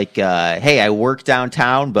this like, hey, I work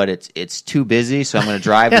downtown, but it's too busy, so I'm going to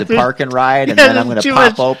drive to the park and ride, and then I'm going to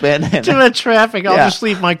pop open. Too much traffic. I'll just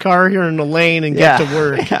leave my car here in the lane and get to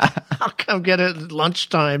work. Yeah. I'll come get it at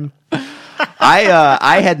lunchtime.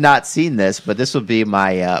 I had not seen this, but this will be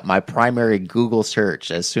my primary Google search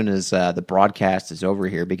as soon as the broadcast is over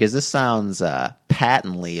here, because this sounds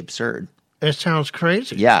patently absurd. It sounds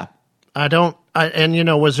crazy. Yeah.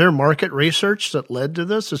 Was there market research that led to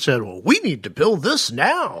this? It said, well, we need to build this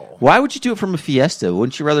now. Why would you do it from a Fiesta?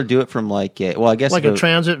 Wouldn't you rather do it from like a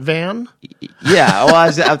transit van? Yeah.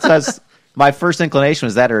 Well, my first inclination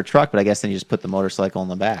was that or a truck, but I guess then you just put the motorcycle in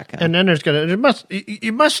the back. Huh? And then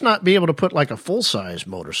you must not be able to put like a full-size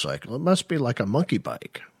motorcycle. It must be like a monkey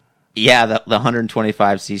bike. Yeah, the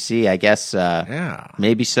 125cc, I guess.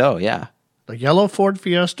 Maybe so, yeah. The yellow Ford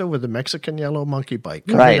Fiesta with the Mexican yellow monkey bike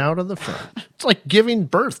coming out of the front. It's like giving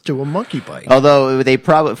birth to a monkey bike. Although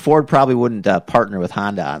Ford probably wouldn't partner with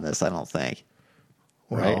Honda on this, I don't think.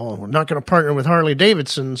 Well, we're not going to partner with Harley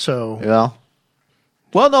Davidson, so...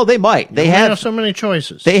 Well, no, they might. They have so many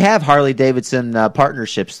choices. They have Harley Davidson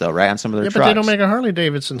partnerships, though, right, on some of their trucks. But they don't make a Harley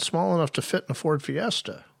Davidson small enough to fit in a Ford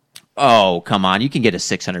Fiesta. Oh, come on. You can get a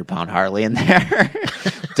 600-pound Harley in there.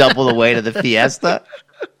 Double the weight of the Fiesta.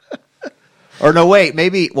 Or no, wait,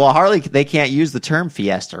 maybe, Harley, they can't use the term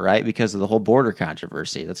Fiesta, right, because of the whole border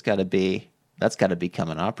controversy. That's got to be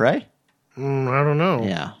coming up, right? I don't know.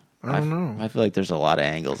 Yeah. I don't know. I feel like there's a lot of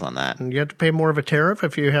angles on that. And you have to pay more of a tariff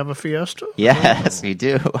if you have a Fiesta? Yes, you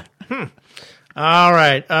do. All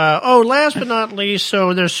right. Last but not least,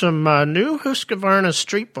 so there's some new Husqvarna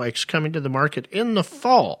street bikes coming to the market in the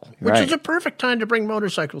fall, which is a perfect time to bring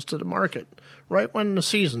motorcycles to the market, right when the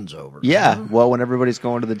season's over. Yeah, when everybody's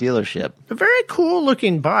going to the dealership. They're very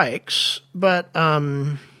cool-looking bikes, but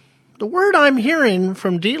the word I'm hearing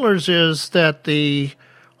from dealers is that the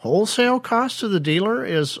wholesale cost to the dealer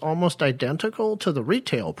is almost identical to the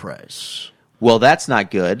retail price. Well, that's not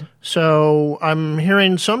good. So I'm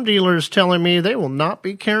hearing some dealers telling me they will not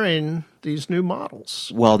be carrying these new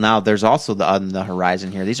models. Well, now there's also on the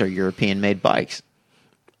horizon here. These are European-made bikes.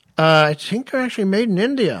 I think they're actually made in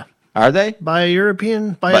India. Are they? By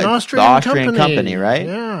an Austrian company, right?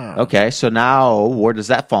 Yeah. Okay, so now where does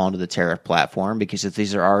that fall into the tariff platform? Because if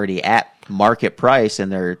these are already at market price and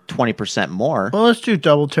they're 20% more. Well, let's do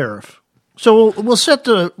double tariff. So we'll set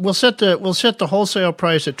the wholesale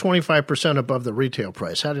price at 25% above the retail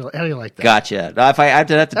price. How do you like that? Gotcha. Now,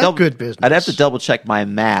 That's good business. I'd have to double check my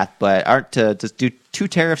math, but do two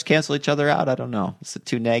tariffs cancel each other out? I don't know. Is it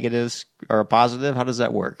two negatives or a positive? How does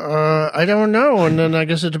that work? I don't know. And then I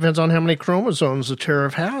guess it depends on how many chromosomes the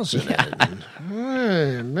tariff has in it.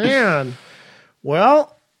 Oh, man.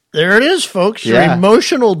 Well, there it is, folks. Your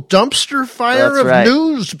emotional dumpster fire of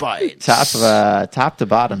news bites. Top to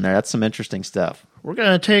bottom there. That's some interesting stuff. We're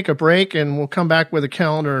going to take a break, and we'll come back with a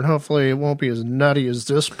calendar, and hopefully it won't be as nutty as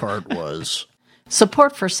this part was.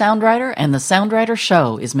 Support for Soundwriter and the Soundwriter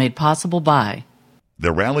Show is made possible by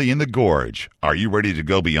The Rally in the Gorge. Are you ready to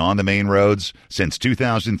go beyond the main roads? Since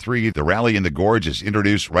 2003, the Rally in the Gorge has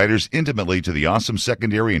introduced riders intimately to the awesome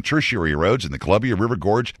secondary and tertiary roads in the Columbia River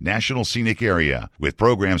Gorge National Scenic Area. With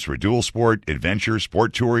programs for dual sport, adventure,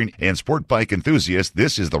 sport touring, and sport bike enthusiasts,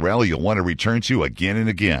 this is the rally you'll want to return to again and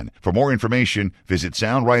again. For more information, visit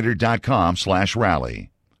soundwriter.com/rally.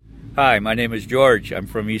 Hi, my name is George. I'm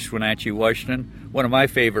from East Wenatchee, Washington. One of my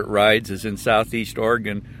favorite rides is in southeast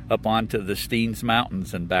Oregon, up onto the Steens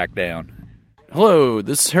Mountains and back down. Hello,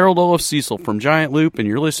 this is Harold Olaf Cecil from Giant Loop, and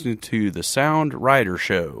you're listening to The Sound Rider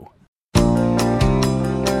Show.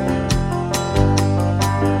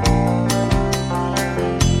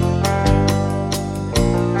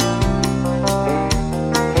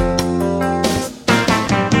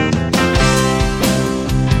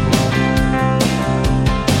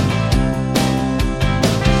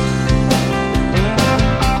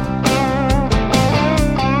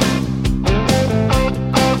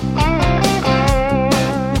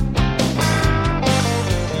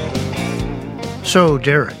 So,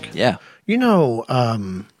 Derek. Yeah. You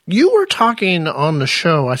you were talking on the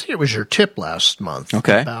show, I think it was your tip last month,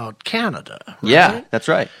 about Canada. Right? Yeah, that's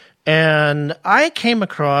right. And I came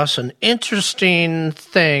across an interesting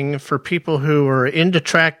thing for people who are into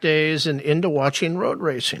track days and into watching road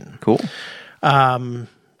racing. Cool. There'd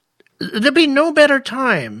be no better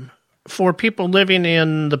time for people living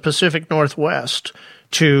in the Pacific Northwest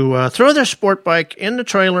to throw their sport bike in the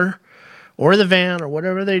trailer or the van or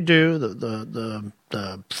whatever they do, the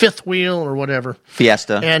fifth wheel or whatever.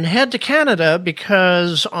 Fiesta. And head to Canada,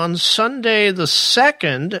 because on Sunday the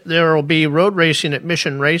 2nd, there will be road racing at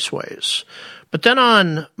Mission Raceways. But then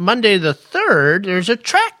on Monday the 3rd, there's a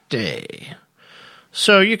track day.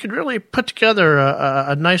 So you could really put together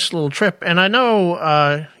a nice little trip. And I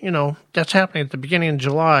know, that's happening at the beginning of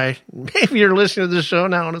July. Maybe you're listening to the show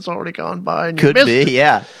now and it's already gone by. And Could be,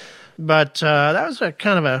 yeah. But that was a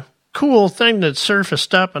kind of a cool thing that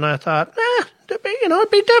surfaced up, and I thought, it'd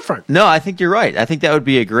be different. No, I think you're right. I think that would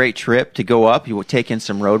be a great trip to go up. You would take in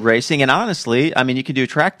some road racing, and honestly, I mean, you could do a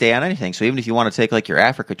track day on anything. So even if you want to take like your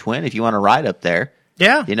Africa Twin, if you want to ride up there,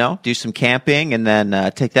 yeah, do some camping and then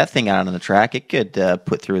take that thing out on the track, it could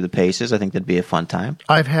put through the paces. I think that'd be a fun time.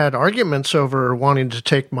 I've had arguments over wanting to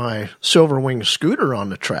take my Silver Wing scooter on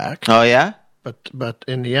the track. Oh yeah. But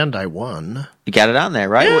in the end, I won. You got it on there,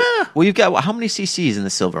 right? Yeah. Well, you've got how many cc's in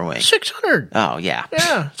the Silver Wing? 600. Oh, yeah.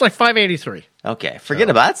 Yeah, it's like 583. Okay, forget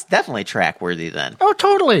about it. It's definitely track worthy then. Oh,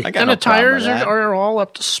 totally. I got and no the tires problem with that. are all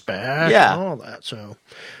up to spec. Yeah. And all that. So,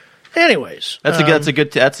 anyways, that's a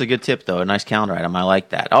good tip though. A nice calendar item. I like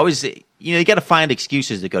that. Always, you got to find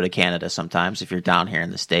excuses to go to Canada sometimes if you're down here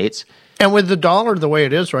in the States. And with the dollar the way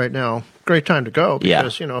it is right now, great time to go.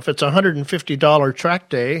 Because, if it's a $150 track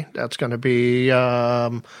day, that's going to be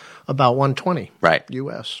about $120 right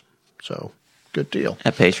U.S. So, good deal.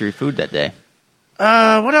 That pays for your food that day.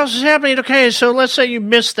 What else is happening? Okay, so let's say you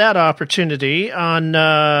missed that opportunity on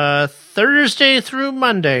Thursday through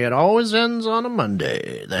Monday. It always ends on a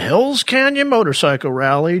Monday. The Hells Canyon Motorcycle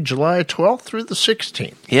Rally, July 12th through the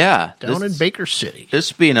 16th. Yeah. Down in Baker City.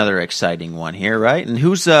 This would be another exciting one here, right? And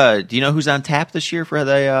who's do you know who's on tap this year for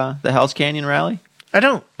the Hells Canyon Rally? I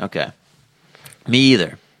don't. Okay. Me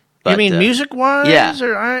either. But, you mean music-wise? Yeah.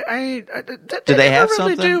 Or do they have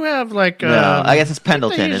really something? do have like... no, I guess it's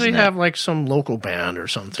Pendleton, they usually isn't it? have like some local band or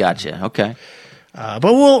something. Gotcha. Okay.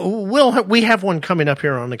 But we have one coming up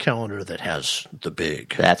here on the calendar that has the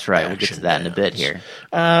big. That's right. We'll get to that in a bit here.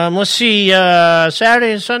 Let's see.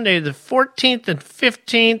 Saturday and Sunday, the 14th and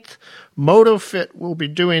 15th, MotoFit will be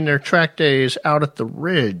doing their track days out at the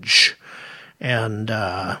Ridge, and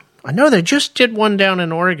I know they just did one down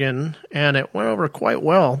in Oregon, and it went over quite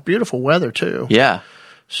well. Beautiful weather too. Yeah.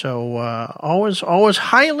 So always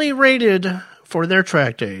highly rated for their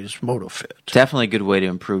track days, MotoFit. Definitely a good way to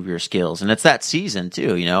improve your skills, and it's that season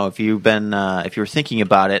too. If you've been, if you were thinking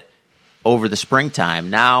about it over the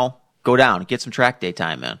springtime, now go down, get some track day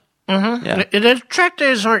time in. Mm-hmm. Yeah. If track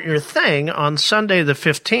days aren't your thing, on Sunday the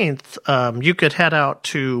 15th, you could head out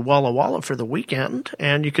to Walla Walla for the weekend,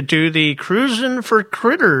 and you could do the Cruisin' for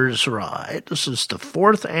Critters ride. This is the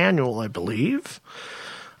 4th annual, I believe.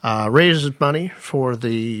 Raises money for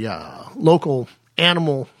the local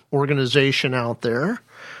animal organization out there.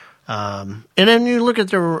 And then you look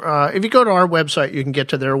at their, if you go to our website, you can get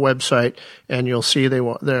to their website, and you'll see they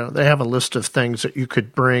have a list of things that you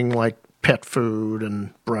could bring, like pet food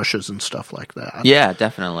and brushes and stuff like that. Yeah,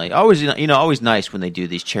 definitely. Always, always nice when they do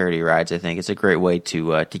these charity rides. I think it's a great way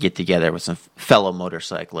to get together with some fellow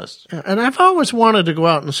motorcyclists. And I've always wanted to go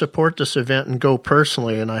out and support this event and go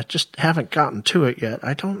personally, and I just haven't gotten to it yet.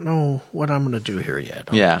 I don't know what I'm going to do here yet.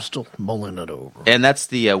 I'm still mulling it over. And that's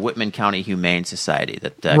the Whitman County Humane Society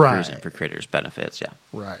that Cruisin' for Critters benefits. Yeah,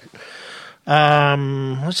 right.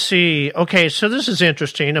 Let's see. Okay, so this is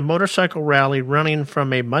interesting. A motorcycle rally running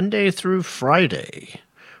from a Monday through Friday.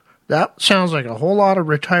 That sounds like a whole lot of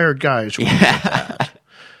retired guys. That.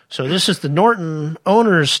 So this is the Norton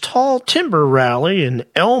Owners Tall Timber Rally in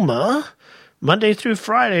Elma, Monday through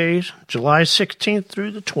Friday, July 16th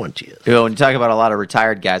through the 20th. When you talk about a lot of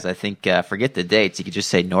retired guys, I think, forget the dates, you could just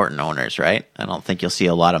say Norton Owners, right? I don't think you'll see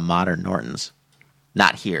a lot of modern Nortons.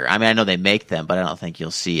 Not here. I mean, I know they make them, but I don't think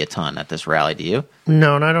you'll see a ton at this rally, do you?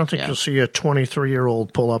 No, and I don't think you'll see a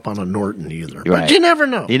 23-year-old pull up on a Norton either. Right. But you never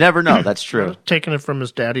know. You never know. That's true. Taking it from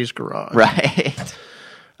his daddy's garage. Right.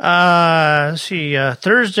 Let's see.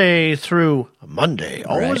 Thursday through Monday.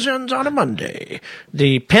 Always ends on a Monday.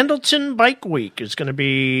 The Pendleton Bike Week is going to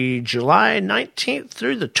be July 19th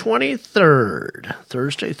through the 23rd.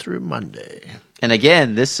 Thursday through Monday. And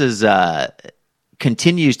again, this is...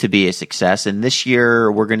 continues to be a success, and this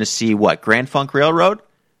year we're going to see what, Grand Funk Railroad?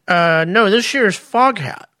 No, this year's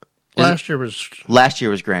Foghat. Last year was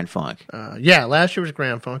Grand Funk. Last year was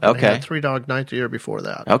Grand Funk. Okay. They had Three Dog Night the year before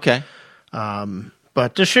that. Okay.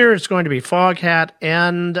 But this year it's going to be Foghat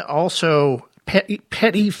and also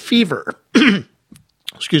Petty Fever.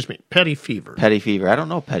 Excuse me, Petty Fever. Petty Fever. I don't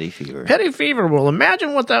know Petty Fever. Petty Fever. Well,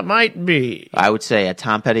 imagine what that might be. I would say a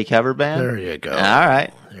Tom Petty cover band. There you go. All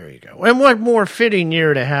right. There you go. And what more fitting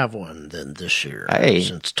year to have one than this year? Hey.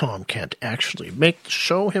 Since Tom can't actually make the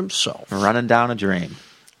show himself. Running down a dream.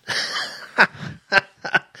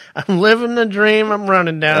 I'm living the dream. I'm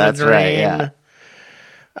running down That's the dream. right, yeah.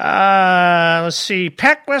 Let's see.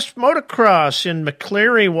 Pac West Motocross in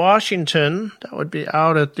McCleary, Washington. That would be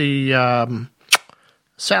out at the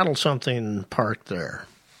Saddle Something Park there.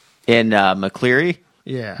 In McCleary?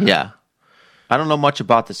 Yeah. Yeah. I don't know much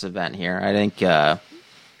about this event here. I think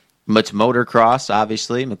it's motocross,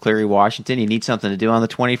 obviously, McCleary, Washington. You need something to do on the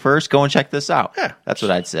 21st? Go and check this out. Yeah. That's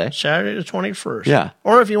what I'd say. Saturday the 21st. Yeah.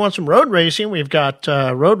 Or if you want some road racing, we've got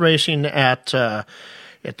road racing at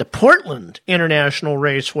the Portland International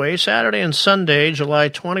Raceway, Saturday and Sunday, July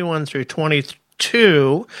 21 through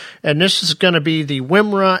 22. And this is going to be the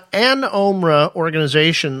WIMRA and OMRA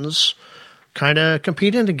organizations kind of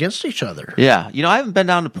competing against each other. Yeah. I haven't been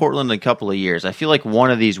down to Portland in a couple of years. I feel like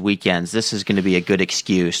one of these weekends, this is going to be a good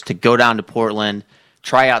excuse to go down to Portland,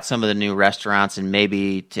 try out some of the new restaurants, and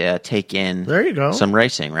maybe to take in some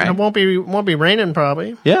racing, right? And it won't be raining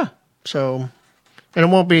probably. Yeah. So, and it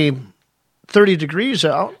won't be 30 degrees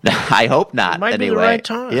out. I hope not. It might anyway. be the right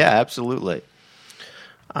time. Yeah, absolutely.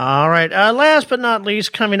 All right. Last but not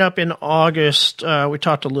least, coming up in August, we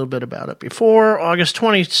talked a little bit about it before, August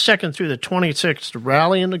 22nd through the 26th,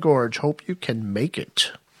 Rally in the Gorge. Hope you can make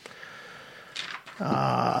it.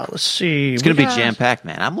 Let's see. It's going to be jam-packed,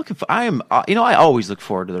 man. I always look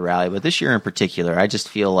forward to the rally, but this year in particular, I just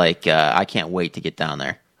feel like I can't wait to get down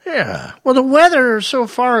there. Yeah. Well, the weather so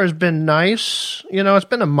far has been nice. It's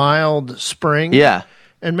been a mild spring. Yeah.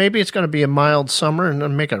 And maybe it's going to be a mild summer and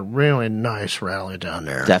then make a really nice rally down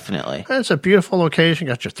there. Definitely. And it's a beautiful location.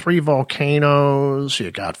 You got your 3 volcanoes.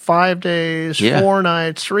 You got 5 days, 4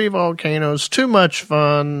 nights, 3 volcanoes. Too much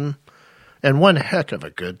fun. And one heck of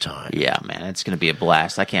a good time. Yeah, man. It's going to be a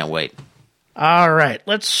blast. I can't wait. All right.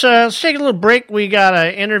 Let's take a little break. We got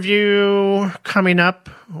an interview coming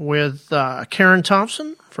up with Karen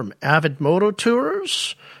Thomson from Avid Moto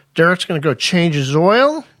Tours. Derek's going to go change his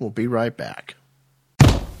oil. We'll be right back.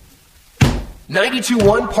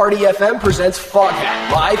 92.1 Party FM presents Foghat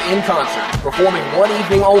live in concert, performing one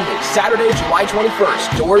evening only, Saturday, July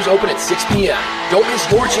 21st. Doors open at 6 p.m. Don't miss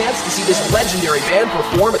your chance to see this legendary band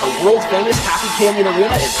perform at the world-famous Happy Canyon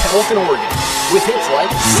Arena in Pendleton, Oregon, with hits like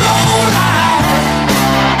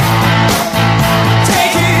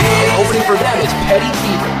opening for them is Petty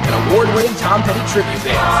Fever, an award-winning Tom Petty tribute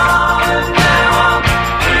band.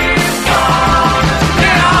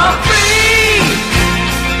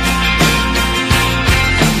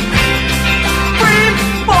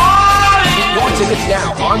 Tickets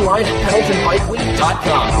now online at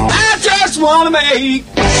PendletonBikeWeek.com. I just want to make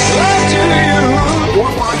love to you. Your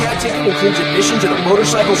Foghat ticket includes admission to the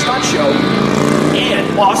motorcycle stunt show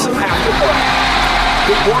and awesome after party.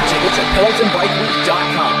 Get more tickets at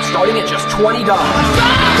PendletonBikeWeek.com, starting at just $20.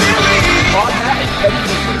 Foghat and Petty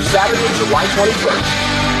Fever, Saturday, July 21st.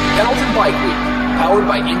 Pendleton Bike Week, powered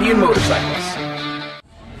by Indian Motorcycles.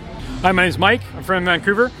 Hi, my name's Mike. I'm from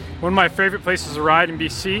Vancouver. One of my favorite places to ride in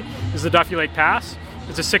BC is the Duffy Lake Pass.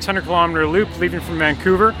 It's a 600-kilometer loop leaving from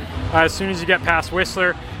Vancouver. As soon as you get past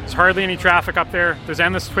Whistler, there's hardly any traffic up there. There's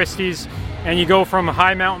endless twisties, and you go from a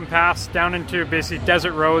high mountain pass down into basically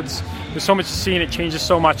desert roads. There's so much to see, and it changes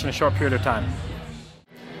so much in a short period of time.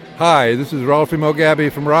 Hi, this is Ralphie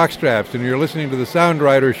Mogabi from Rockstraps, and you're listening to the Sound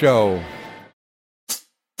Rider Show.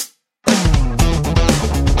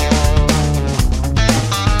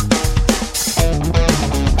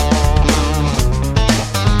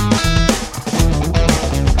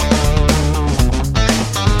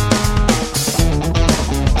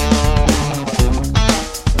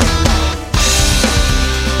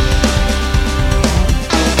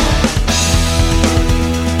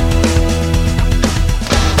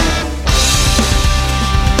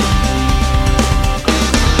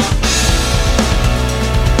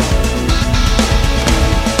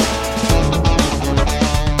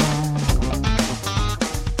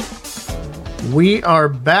 We are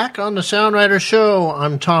back on the Sound Rider Show.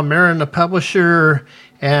 I'm Tom Marin, the publisher,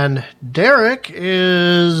 and Derek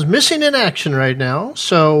is missing in action right now.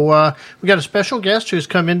 So we got a special guest who's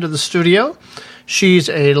come into the studio. She's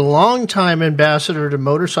a longtime ambassador to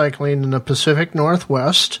motorcycling in the Pacific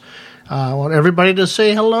Northwest. I want everybody to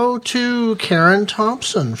say hello to Karen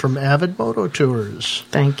Thomson from Avid Moto Tours.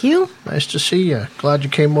 Thank you. Nice to see you. Glad you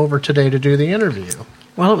came over today to do the interview.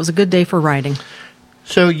 Well, it was a good day for riding.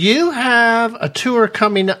 So you have a tour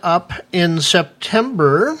coming up in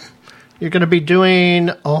September. You're going to be doing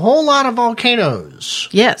a whole lot of volcanoes.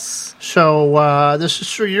 Yes. So this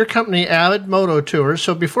is through your company, Avid Moto Tours.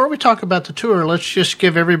 So before we talk about the tour, let's just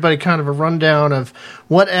give everybody kind of a rundown of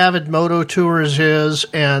what Avid Moto Tours is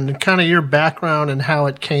and kind of your background and how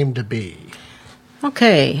it came to be.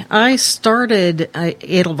 Okay, I started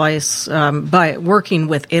Edelweiss by working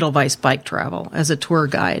with Edelweiss Bike Travel as a tour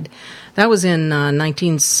guide. That was in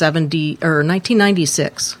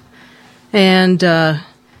 1996, and I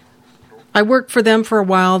worked for them for a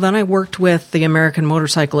while. Then I worked with the American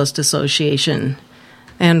Motorcyclist Association,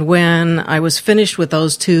 and when I was finished with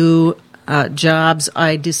those two jobs,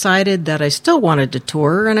 I decided that I still wanted to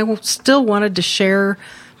tour and I still wanted to share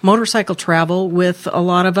motorcycle travel with a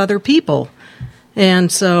lot of other people.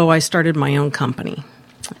 And so I started my own company,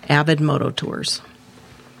 Avid Moto Tours.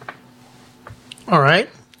 All right.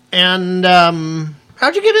 And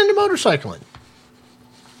how'd you get into motorcycling?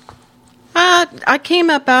 I came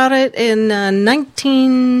about it in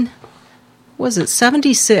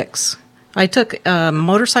 76. I took a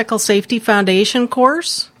motorcycle safety foundation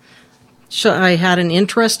course. So I had an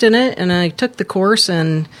interest in it, and I took the course,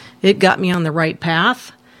 and it got me on the right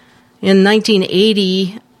path. In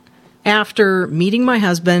 1980, after meeting my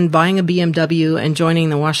husband, buying a BMW, and joining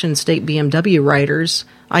the Washington State BMW Riders,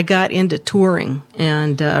 I got into touring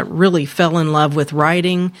and really fell in love with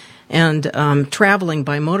riding and traveling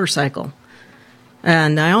by motorcycle.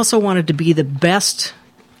 And I also wanted to be the best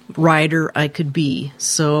rider I could be.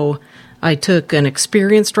 So I took an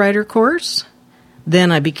experienced rider course.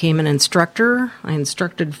 Then I became an instructor. I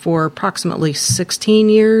instructed for approximately 16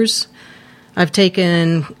 years. I've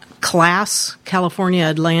taken California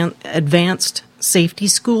Advanced Safety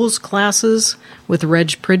Schools classes with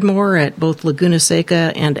Reg Pridmore at both Laguna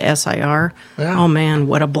Seca and SIR. Yeah. Oh, man,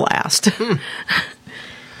 what a blast.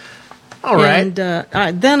 All right.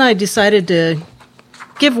 And then I decided to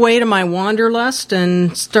give way to my wanderlust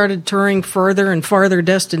and started touring further and farther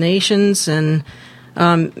destinations, and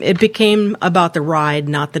it became about the ride,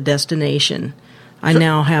 not the destination. I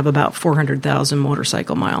now have about 400,000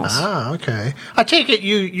 motorcycle miles. Ah, okay. I take it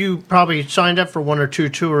you probably signed up for one or two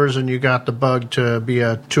tours and you got the bug to be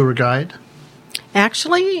a tour guide?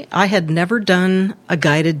 Actually, I had never done a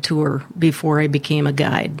guided tour before I became a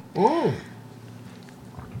guide. Oh.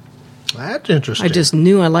 That's interesting. I just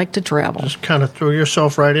knew I liked to travel. Just kind of threw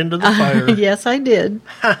yourself right into the fire. Yes, I did.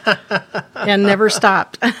 And never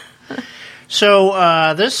stopped.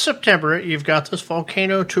 So this September, you've got this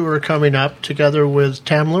volcano tour coming up together with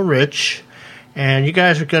Tamla Rich, and you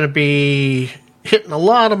guys are going to be hitting a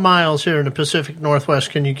lot of miles here in the Pacific Northwest.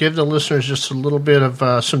 Can you give the listeners just a little bit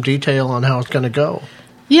of some detail on how it's going to go?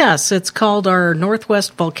 Yes, it's called our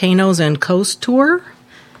Northwest Volcanoes and Coast Tour.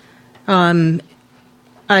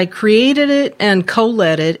 I created it and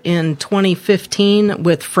co-led it in 2015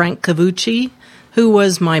 with Frank Cavucci, who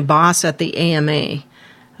was my boss at the AMA.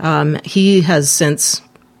 He has since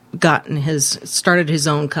started his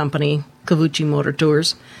own company, Cavucci Motor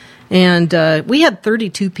Tours, and we had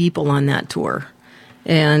 32 people on that tour,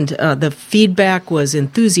 and the feedback was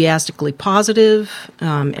enthusiastically positive.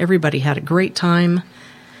 Everybody had a great time,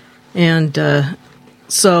 and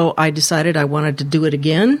so I decided I wanted to do it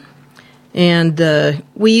again. And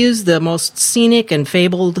we used the most scenic and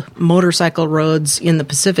fabled motorcycle roads in the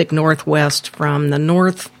Pacific Northwest, from the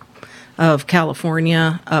north of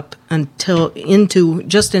California up until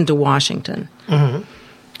into Washington. Mm-hmm.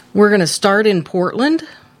 We're going to start in Portland.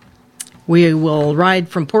 We will ride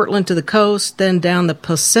from Portland to the coast, then down the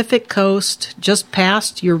Pacific coast, just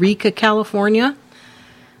past Eureka, California.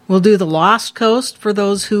 We'll do the Lost Coast for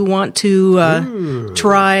those who want to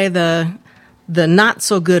try the not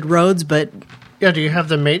so good roads, but yeah. Do you have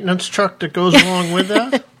the maintenance truck that goes along with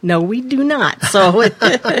that? No, we do not. So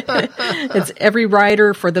it's every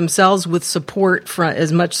rider for themselves with support,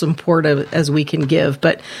 as much support as we can give.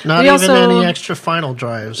 But not even any extra final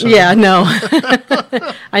drives. Huh? Yeah, no.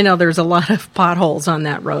 I know there's a lot of potholes on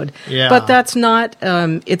that road. Yeah. But that's not.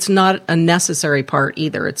 It's not a necessary part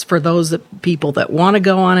either. It's for those people that want to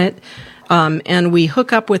go on it. And we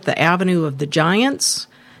hook up with the Avenue of the Giants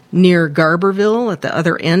near Garberville at the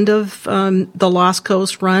other end of the Lost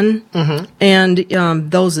Coast run. Mm-hmm.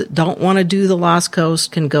 And those that don't want to do the Lost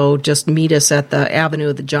Coast can go just meet us at the Avenue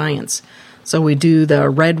of the Giants. So we do the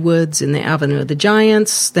Redwoods in the Avenue of the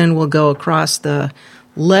Giants, then we'll go across the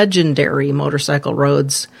legendary motorcycle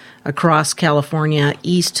roads across California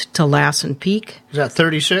east to Lassen Peak. Is that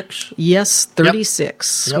 36? Yes,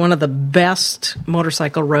 36. Yep. One of the best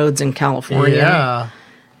motorcycle roads in California. Yeah.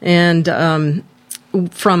 And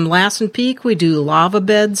From Lassen Peak, we do Lava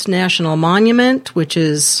Beds National Monument, which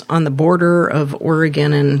is on the border of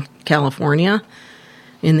Oregon and California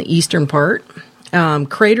in the eastern part.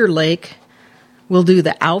 Crater Lake, we'll do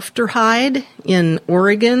the Aufderheide in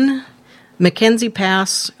Oregon, Mackenzie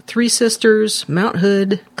Pass, Three Sisters, Mount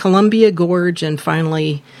Hood, Columbia Gorge, and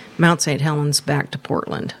finally Mount St. Helens back to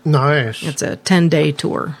Portland. Nice. It's a 10-day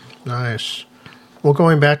tour. Nice. Well,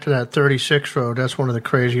 going back to that 36 road, that's one of the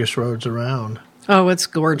craziest roads around. Oh, it's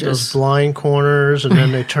gorgeous. Those blind corners, and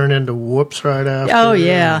then they turn into whoops right after. Oh,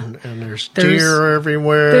 yeah. And there's deer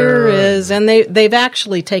everywhere. There is, and they've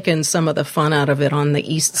actually taken some of the fun out of it on the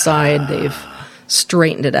east side. They've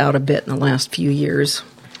straightened it out a bit in the last few years.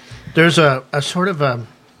 There's a sort of a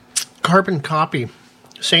carbon copy,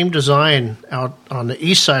 same design out on the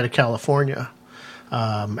east side of California,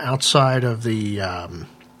 outside of the...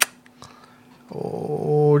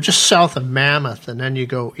 just south of Mammoth, and then you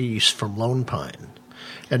go east from Lone Pine.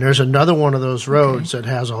 And there's another one of those roads that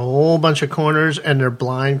has a whole bunch of corners, and they're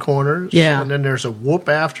blind corners. Yeah. And then there's a whoop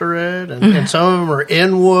after it, and some of them are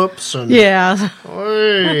in whoops. And, yeah.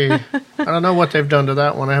 Oy, I don't know what they've done to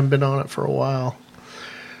that one. I haven't been on it for a while.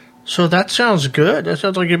 So that sounds good. That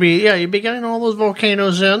sounds like you'd be getting all those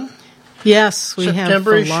volcanoes in. Yes, we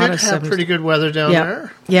September have a lot of should have pretty good weather down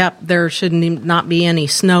there. Yep, there should not be any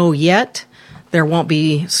snow yet. There won't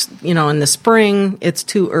be, in the spring, it's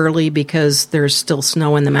too early because there's still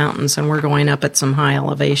snow in the mountains and we're going up at some high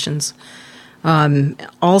elevations.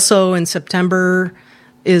 Also in September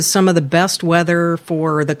is some of the best weather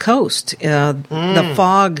for the coast. The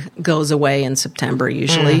fog goes away in September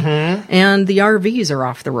usually, and the RVs are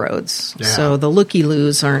off the roads. Yeah. So the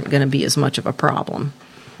looky-loos aren't going to be as much of a problem.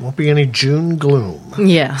 Won't be any June gloom.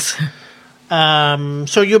 Yes.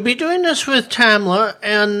 So you'll be doing this with Tamla,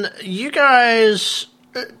 and you guys,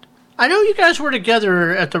 I know you guys were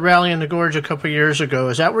together at the Rally in the Gorge a couple years ago.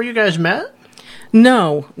 Is that where you guys met?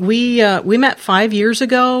 No, we met 5 years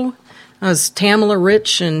ago. I was Tamla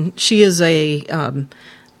Rich, and she is a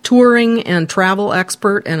touring and travel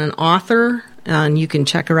expert and an author, and you can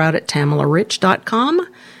check her out at tamlarich.com.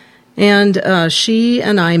 And she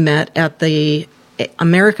and I met at the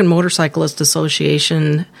American Motorcyclist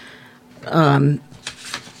Association.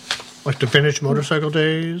 Like the Vintage Motorcycle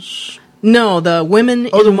Days? No, the Women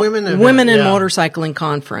in yeah. Motorcycling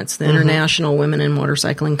Conference, the International Women in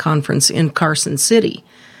Motorcycling Conference in Carson City.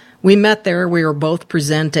 We met there. We were both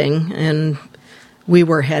presenting, and we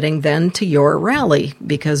were heading then to your rally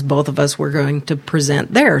because both of us were going to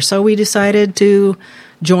present there. So we decided to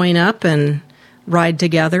join up and ride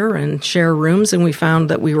together and share rooms, and we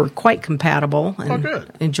found that we were quite compatible and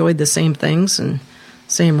enjoyed the same things and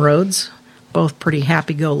same roads. Both pretty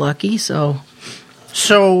happy-go-lucky, So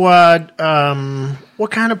what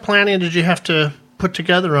kind of planning did you have to put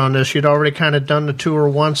together on this? You'd already kind of done the tour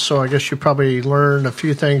once, so I guess you probably learned a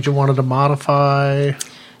few things you wanted to modify.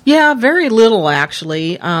 Yeah, very little,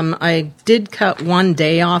 actually. I did cut one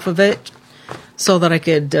day off of it so that I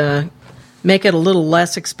could make it a little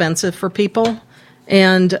less expensive for people.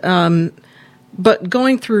 And but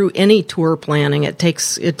going through any tour planning, it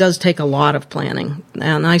does take a lot of planning.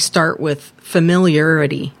 And I start with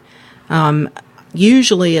familiarity.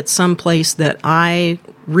 Usually it's some place that I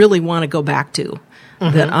really want to go back to,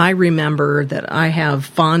 that I remember, that I have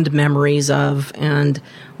fond memories of, and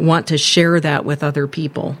want to share that with other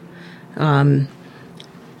people. The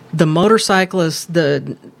motorcyclists,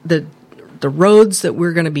 the roads that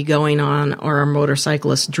we're going to be going on are our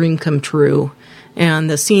motorcyclists' dream come true, and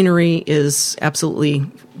the scenery is absolutely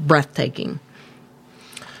breathtaking.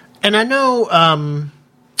 And I know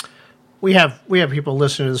we have people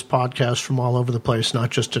listening to this podcast from all over the place, not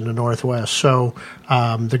just in the Northwest. So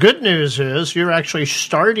the good news is you're actually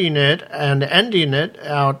starting it and ending it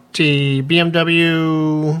out the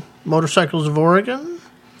BMW Motorcycles of Oregon?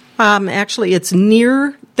 Actually, it's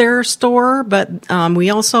near their store, but we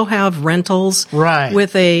also have rentals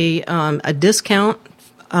with a discount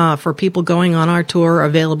for people going on our tour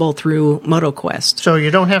available through MotoQuest. So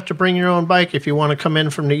you don't have to bring your own bike. If you want to come in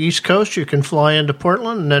from the East Coast, you can fly into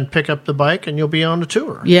Portland and then pick up the bike and you'll be on the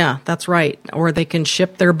tour. Yeah, that's right. Or they can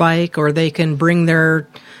ship their bike, or they can bring their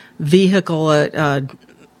vehicle, a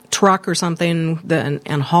truck or something,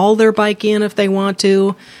 and haul their bike in if they want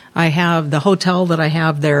to. I have the hotel that I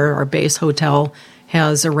have there, our base hotel,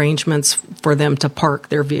 has arrangements for them to park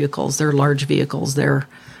their vehicles, their large vehicles there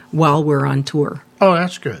while we're on tour. Oh,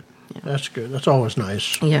 that's good. Yeah. That's good. That's always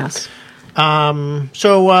nice. Yes.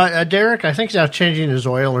 So Derek, I think he's out changing his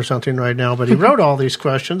oil or something right now, but he wrote all these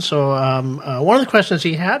questions. So one of the questions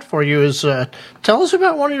he had for you is, tell us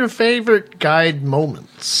about one of your favorite guide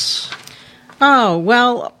moments. Oh,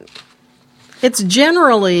 well, It's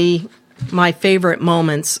generally my favorite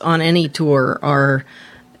moments on any tour are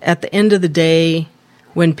at the end of the day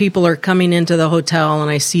when people are coming into the hotel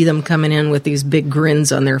and I see them coming in with these big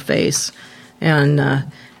grins on their face. And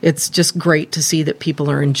it's just great to see that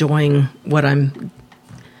people are enjoying what I'm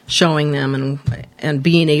showing them and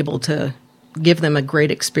being able to give them a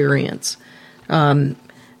great experience.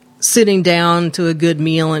 Sitting down to a good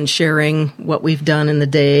meal and sharing what we've done in the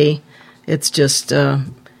day, it's just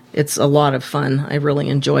it's a lot of fun. I really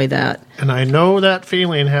enjoy that. And I know that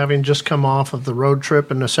feeling having just come off of the road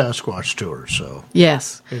trip and the Sasquatch tour. So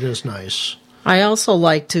yes, it is nice. I also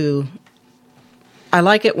like it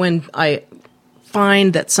when I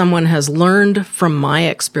find that someone has learned from my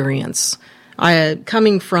experience.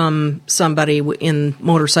 Coming from somebody in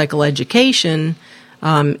motorcycle education,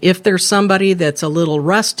 if there's somebody that's a little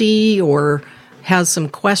rusty or has some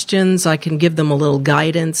questions, I can give them a little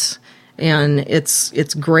guidance, and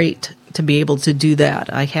it's great to be able to do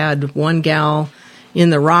that. I had one gal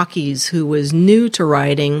in the Rockies who was new to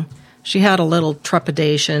riding. She had a little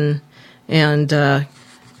trepidation, and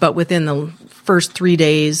but within the first 3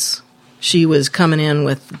 days, she was coming in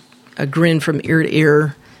with a grin from ear to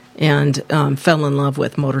ear and fell in love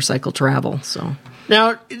with motorcycle travel. So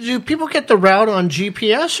now, do people get the route on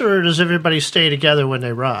GPS, or does everybody stay together when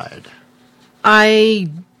they ride?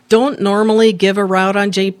 I don't normally give a route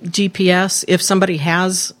on GPS. If somebody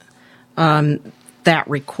has that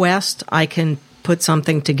request, I can put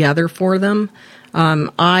something together for them.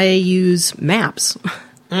 I use maps.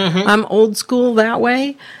 Mm-hmm. I'm old school that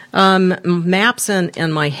way. Maps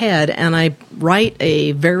in my head, and I write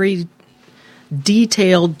a very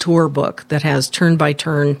detailed tour book that has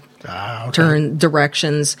turn-by-turn turn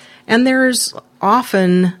directions, and there's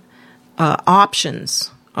often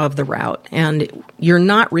options of the route, and you're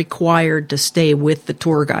not required to stay with the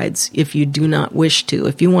tour guides if you do not wish to.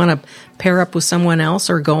 If you want to pair up with someone else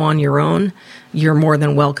or go on your own, you're more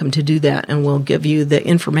than welcome to do that, and we'll give you the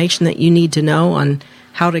information that you need to know on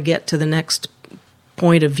how to get to the next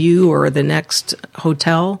point of view or the next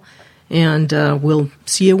hotel, and we'll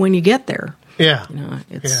see you when you get there. Yeah.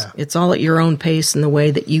 It's all at your own pace and the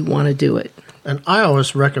way that you want to do it. And I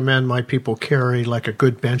always recommend my people carry like a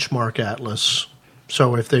good benchmark atlas.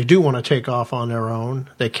 So if they do want to take off on their own,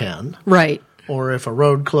 they can. Right. Or if a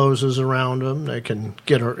road closes around them, they can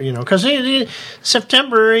get because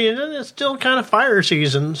September, it's still kind of fire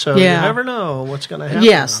season, so you never know what's going to happen.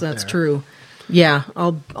 Yes, that's true. Yeah,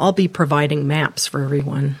 I'll be providing maps for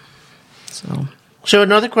everyone. So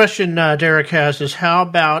another question Derek has is, how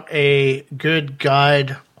about a good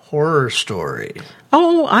guide horror story?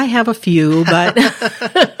 Oh, I have a few,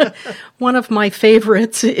 but one of my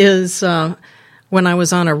favorites is when I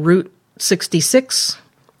was on a Route 66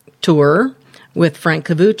 tour with Frank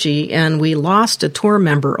Cavucci, and we lost a tour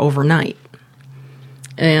member overnight.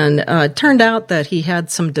 And it turned out that he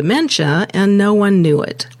had some dementia, and no one knew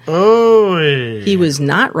it. Oh! He was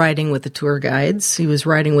not riding with the tour guides. He was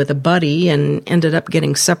riding with a buddy and ended up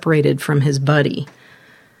getting separated from his buddy.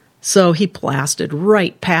 So he blasted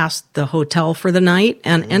right past the hotel for the night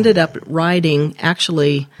and ended up riding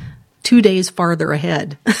actually 2 days farther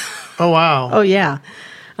ahead. Oh, wow. Oh, yeah.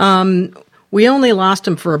 We only lost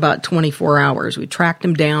him for about 24 hours. We tracked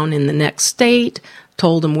him down in the next state,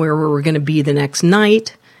 told him where we were going to be the next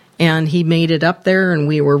night, and he made it up there, and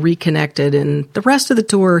we were reconnected. And the rest of the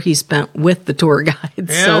tour he spent with the tour guide.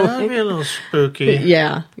 Yeah, so, that'd be a little spooky.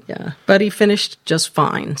 Yeah. But he finished just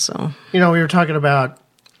fine. So we were talking about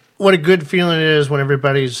what a good feeling it is when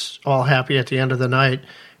everybody's all happy at the end of the night.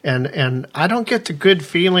 And I don't get the good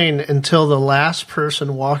feeling until the last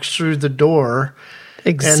person walks through the door.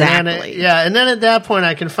 Exactly. And then at that point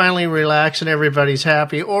I can finally relax and everybody's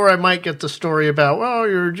happy. Or I might get the story about, well,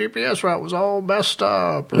 your GPS route was all messed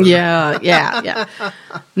up. Yeah.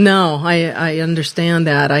 No, I understand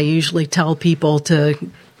that. I usually tell people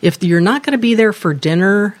if you're not going to be there for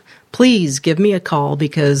dinner, please give me a call,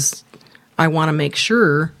 because I want to make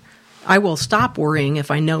sure I will stop worrying if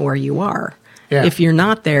I know where you are. Yeah. If you're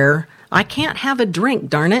not there, I can't have a drink,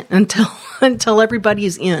 darn it, until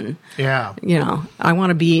everybody's in. Yeah. I want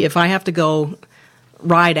to be, if I have to go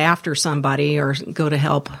ride after somebody or go to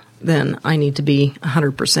help, then I need to be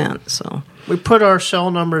 100%. So we put our cell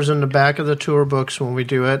numbers in the back of the tour books when we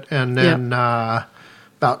do it, and then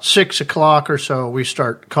about 6 o'clock or so, we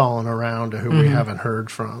start calling around to who we haven't heard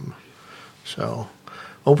from. So...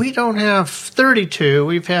 Well, we don't have 32.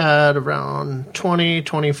 We've had around 20,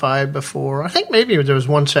 25 before. I think maybe there was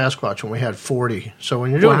one Sasquatch when we had 40. So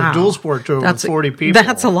when you're doing a dual sport tour with 40 people...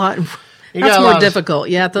 That's a lot. That's more difficult.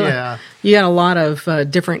 You got a lot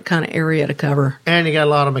of different kind of area to cover. And you got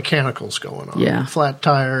a lot of mechanicals going on. Yeah. Flat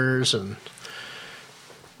tires and...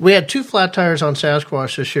 We had 2 flat tires on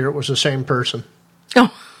Sasquatch this year. It was the same person.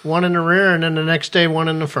 Oh. One in the rear, and then the next day, one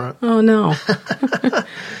in the front. Oh, no.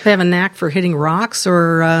 They have a knack for hitting rocks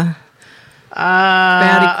or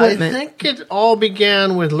bad equipment? I think it all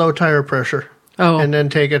began with low tire pressure. Oh. And then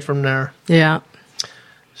take it from there. Yeah.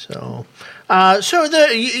 So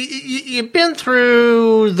you've been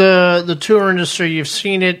through the tour industry. You've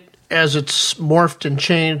seen it as it's morphed and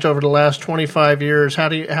changed over the last 25 years.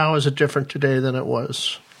 How is it different today than it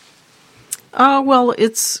was? Well,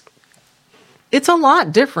 it's a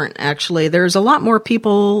lot different, actually. There's a lot more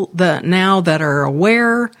people now that are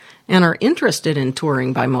aware and are interested in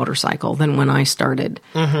touring by motorcycle than when I started.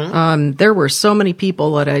 Mm-hmm. There were so many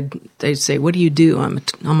people that they'd say, "What do you do?" I'm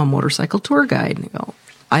a motorcycle tour guide. And I go,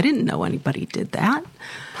 I didn't know anybody did that.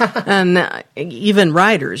 And even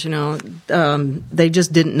riders, they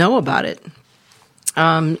just didn't know about it.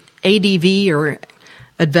 ADV or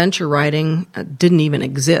adventure riding didn't even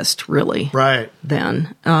exist, really,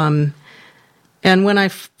 then. And when I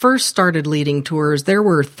first started leading tours, there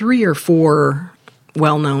were 3 or 4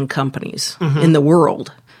 well-known companies in the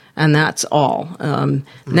world, and that's all.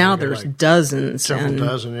 Now there's like dozens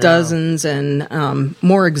and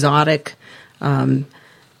more exotic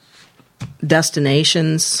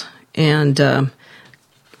destinations, and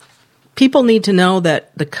people need to know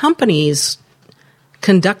that the companies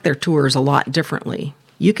conduct their tours a lot differently.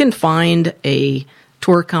 You can find a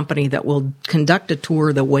tour company that will conduct a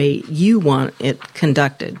tour the way you want it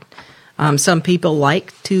conducted. Some people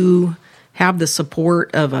like to have the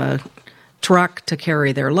support of a truck to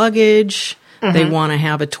carry their luggage. Mm-hmm. They want to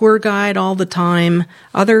have a tour guide all the time.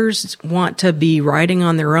 Others want to be riding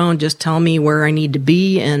on their own. Just tell me where I need to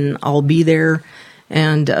be and I'll be there.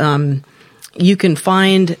 And you can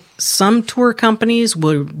find some tour companies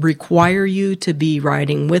will require you to be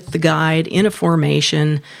riding with the guide in a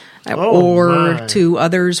formation, to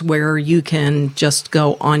others where you can just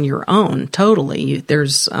go on your own totally.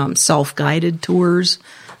 There's self-guided tours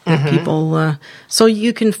that people... so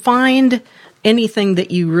you can find anything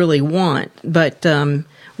that you really want, but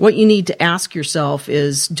what you need to ask yourself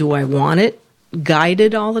is, do I want it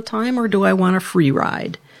guided all the time or do I want a free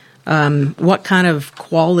ride? What kind of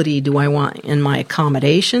quality do I want in my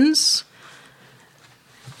accommodations?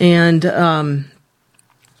 And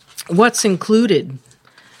what's included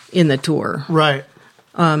in the tour? Right.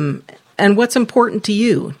 And what's important to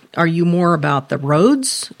you? Are you more about the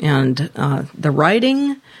roads and the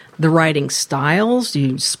riding styles? Do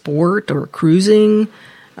you sport or cruising?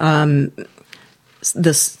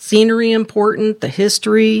 The scenery important, the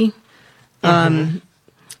history.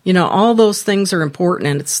 All those things are important,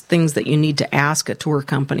 and it's things that you need to ask a tour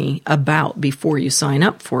company about before you sign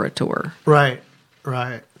up for a tour. Right.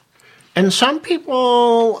 And some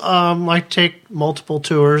people might take multiple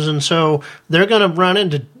tours, and so they're going to run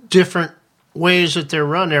into different ways that they're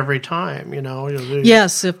run every time,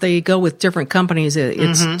 Yes, if they go with different companies,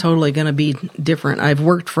 it's totally going to be different. I've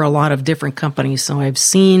worked for a lot of different companies, so I've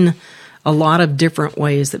seen a lot of different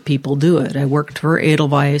ways that people do it. I worked for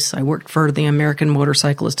Edelweiss. I worked for the American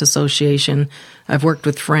Motorcyclist Association. I've worked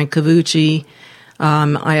with Frank Cavucci.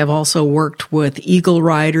 I have also worked with Eagle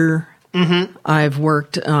Rider. I've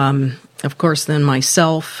worked, of course, then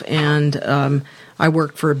myself, and I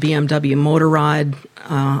worked for BMW Motorrad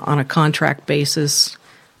on a contract basis,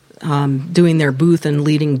 doing their booth and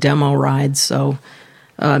leading demo rides. So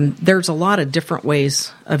there's a lot of different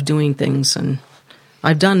ways of doing things, and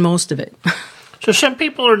I've done most of it. So some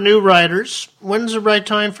people are new riders. When's the right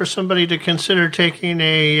time for somebody to consider taking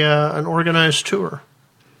an organized tour?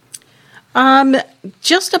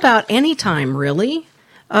 Just about any time, really.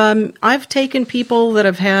 I've taken people that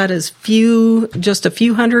have had just a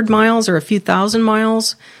few hundred miles or a few thousand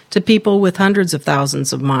miles to people with hundreds of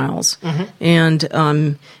thousands of miles.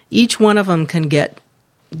 And each one of them can get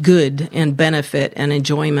good and benefit and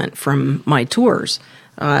enjoyment from my tours.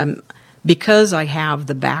 Because I have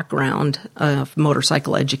the background of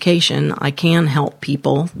motorcycle education, I can help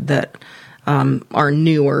people that are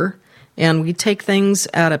newer, and we take things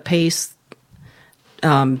at a pace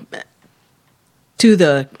to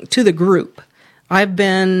the group. I've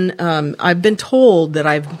been told that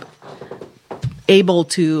I've able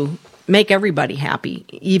to make everybody happy,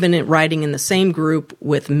 even in riding in the same group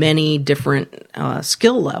with many different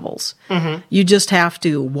skill levels. You just have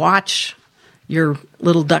to watch your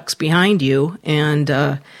little ducks behind you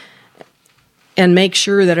and make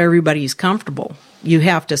sure that everybody's comfortable. You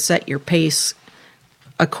have to set your pace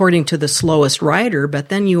according to the slowest rider, but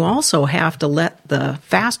then you also have to let the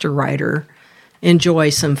faster rider enjoy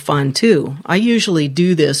some fun too. I usually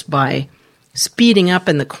do this by speeding up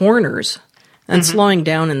in the corners and slowing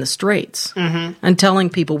down in the straights, and telling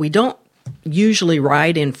people we don't usually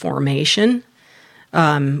ride in formation.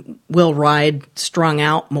 We'll ride strung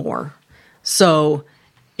out more. So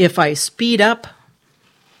if I speed up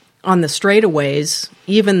on the straightaways,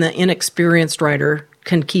 even the inexperienced rider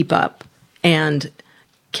can keep up and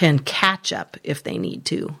can catch up if they need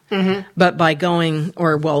to. But by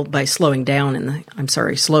by slowing down in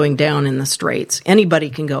the straights, anybody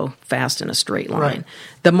can go fast in a straight line. Right.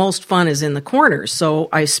 The most fun is in the corners. So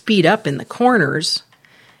I speed up in the corners,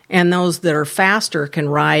 and those that are faster can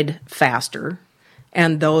ride faster.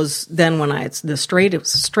 And those, then when the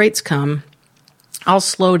straights come, I'll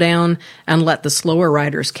slow down and let the slower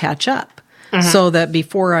riders catch up. So that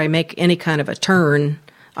before I make any kind of a turn,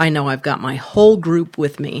 I know I've got my whole group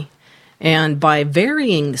with me. And by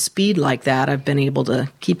varying the speed like that, I've been able to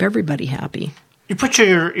keep everybody happy. You put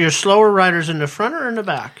your slower riders in the front or in the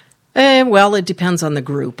back? Well, it depends on the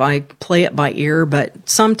group. I play it by ear, but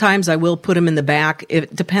sometimes I will put them in the back.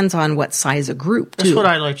 It depends on what size of group, too. That's what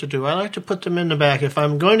I like to do. I like to put them in the back. If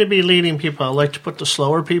I'm going to be leading people, I like to put the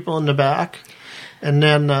slower people in the back. And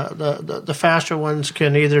then the faster ones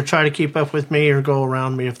can either try to keep up with me or go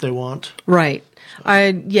around me if they want. Right.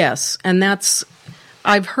 Yes, and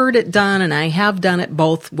I've heard it done, and I have done it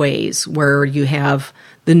both ways, where you have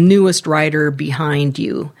the newest rider behind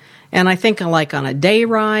you. And I think like on a day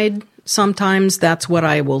ride, sometimes that's what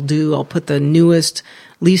I will do. I'll put the newest,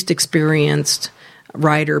 least experienced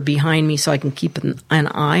rider behind me so I can keep an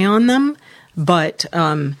eye on them. But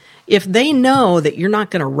if they know that you're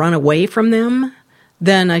not going to run away from them,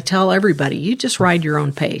 then I tell everybody, you just ride your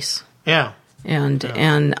own pace. Yeah.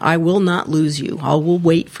 And I will not lose you. I will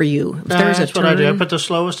wait for you. If there's that's a turn, what I do. I put the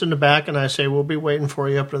slowest in the back, and I say, we'll be waiting for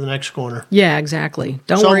you up to the next corner. Yeah, exactly.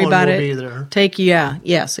 Don't worry about it. Someone will be there.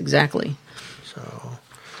 Yes, exactly. So,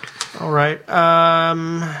 all right.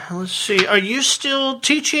 Let's see. Are you still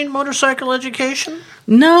teaching motorcycle education?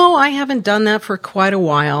 No, I haven't done that for quite a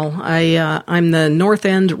while. I'm the North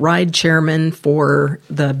End ride chairman for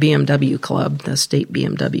the BMW Club, the state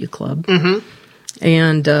BMW Club.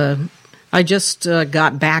 And I just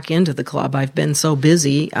got back into the club. I've been so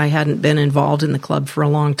busy. I hadn't been involved in the club for a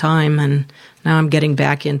long time, and now I'm getting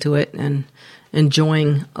back into it and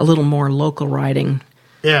enjoying a little more local riding.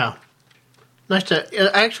 Yeah. Nice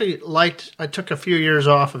to. I took a few years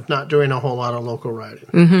off of not doing a whole lot of local riding.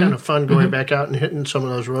 Kind of fun going back out and hitting some of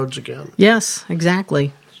those roads again. Yes,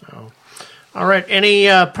 exactly. So, all right. Any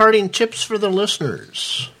parting tips for the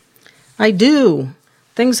listeners? I do.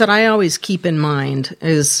 Things that I always keep in mind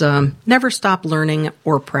is never stop learning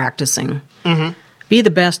or practicing. Be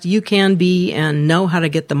the best you can be and know how to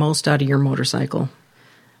get the most out of your motorcycle.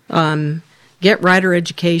 Get rider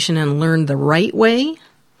education and learn the right way.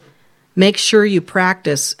 Make sure you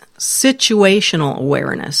practice situational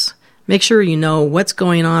awareness. Make sure you know what's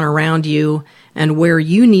going on around you and where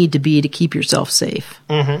you need to be to keep yourself safe.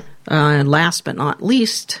 And last but not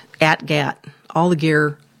least, at-gat. All the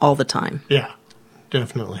gear, all the time. Yeah.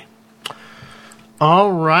 Definitely.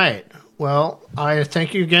 All right. Well, I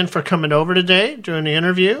thank you again for coming over today, doing the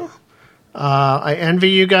interview. I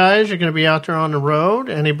envy you guys. You're going to be out there on the road.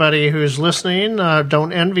 Anybody who's listening,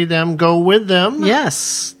 don't envy them. Go with them.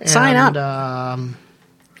 Yes. Sign up.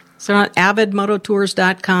 So on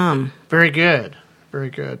avidmototours.com. Very good. Very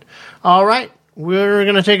good. All right. We're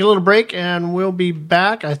going to take a little break, and we'll be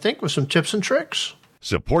back, I think, with some tips and tricks.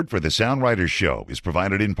 Support for the Sound Riders Show is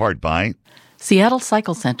provided in part by Seattle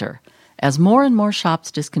Cycle Center. As more and more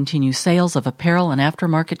shops discontinue sales of apparel and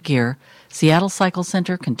aftermarket gear, Seattle Cycle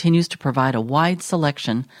Center continues to provide a wide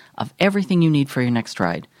selection of everything you need for your next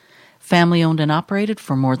ride. Family-owned and operated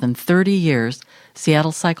for more than 30 years,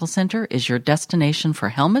 Seattle Cycle Center is your destination for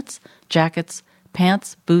helmets, jackets,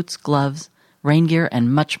 pants, boots, gloves, rain gear,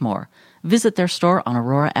 and much more. Visit their store on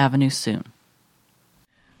Aurora Avenue soon.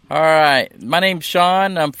 All right, my name's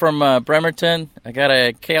Sean. I'm from Bremerton. I got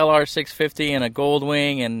a KLR 650 and a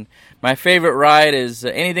Goldwing, and my favorite ride is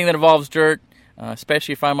anything that involves dirt,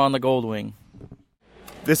 especially if I'm on the Goldwing.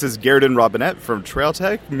 This is Garrett Robinette from Trail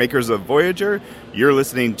Tech, makers of Voyager. You're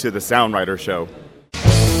listening to the Sound Rider Show.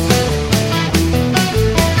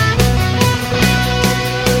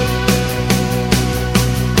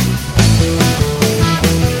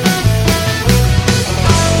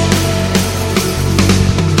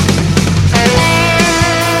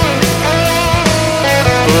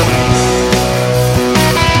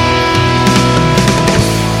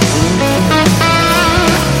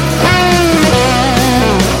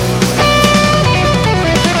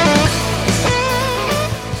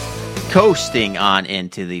 Coasting on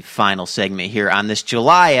into the final segment here on this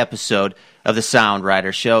July episode of the Sound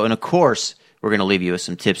Rider Show. And of course, we're going to leave you with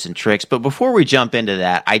some tips and tricks. But before we jump into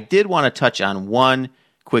that, I did want to touch on one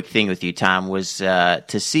quick thing with you, Tom, was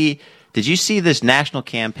did you see this national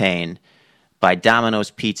campaign by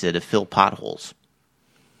Domino's Pizza to fill potholes?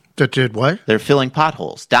 That did what? They're filling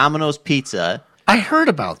potholes. Domino's Pizza. I heard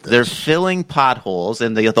about this. They're filling potholes,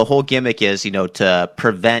 and the whole gimmick is, to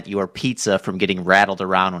prevent your pizza from getting rattled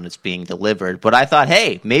around when it's being delivered. But I thought,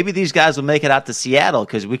 hey, maybe these guys will make it out to Seattle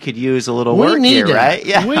because we could use a little work here, right?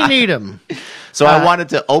 Yeah, we need them. So I wanted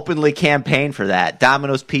to openly campaign for that.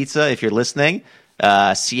 Domino's Pizza, if you're listening,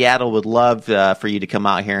 Seattle would love for you to come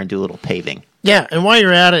out here and do a little paving. Yeah, and while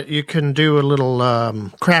you're at it, you can do a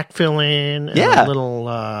little crack filling, and a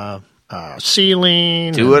little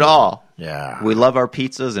sealing. Do it all. Yeah. We love our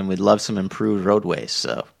pizzas, and we'd love some improved roadways,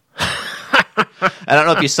 so. I don't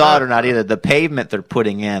know if you saw it or not either. The pavement they're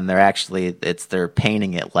putting in, they're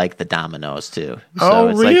painting it like the Domino's too. So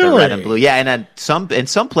it's really? Like the red and blue. Yeah, and then in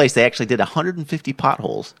some place they actually did 150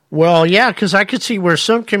 potholes. Well, yeah, because I could see where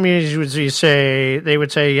some communities would say,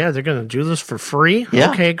 yeah, they're going to do this for free.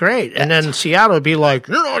 Yeah. Okay, great. And then Seattle would be like,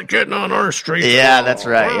 you're not getting on our street. Yeah, that's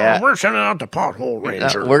right. Yeah, we're sending out the pothole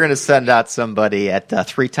ranger. We're going to send out somebody at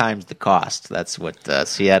 3 times the cost. That's what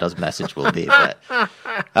Seattle's message will be.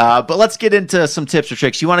 But let's get into some tips or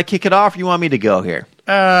tricks. You want to kick it off, or you want me to go here?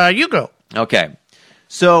 You go. Okay.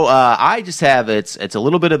 So I just have it's a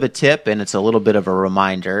little bit of a tip and it's a little bit of a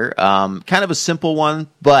reminder. Kind of a simple one,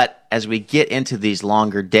 but as we get into these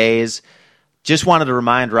longer days, just wanted to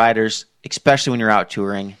remind riders, especially when you're out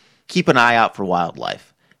touring, keep an eye out for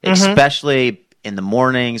wildlife, especially in the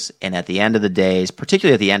mornings and at the end of the days,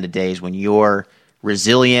 particularly at the end of days when your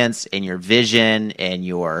resilience and your vision and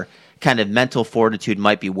your kind of mental fortitude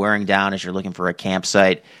might be wearing down as you're looking for a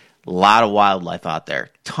campsite. A lot of wildlife out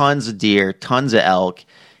there, tons of deer, tons of elk,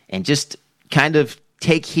 and just kind of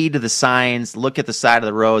take heed to the signs, look at the side of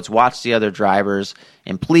the roads, watch the other drivers,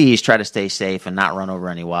 and please try to stay safe and not run over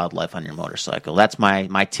any wildlife on your motorcycle. That's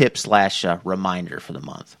my tip / reminder for the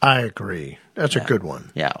month. I agree. That's a good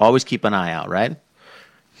one. Yeah, always keep an eye out, right?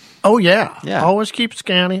 Oh, yeah. Yeah. Always keep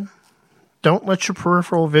scanning. Don't let your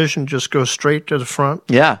peripheral vision just go straight to the front.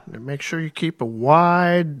 Yeah. Make sure you keep a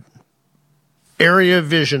wide area of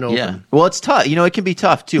vision open. Yeah. Well, it's tough. It can be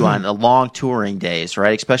tough, too, on long touring days,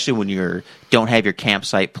 right? Especially when you don't have your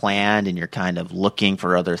campsite planned and you're kind of looking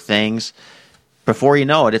for other things. Before you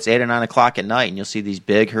know it, it's 8 or 9 o'clock at night, and you'll see these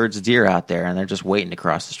big herds of deer out there, and they're just waiting to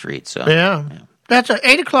cross the street. So Yeah. That's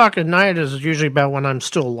 8 o'clock at night is usually about when I'm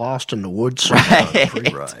still lost in the woods.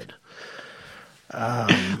 Pre-ride.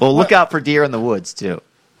 Well, look out for deer in the woods, too.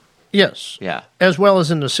 Yes. Yeah. As well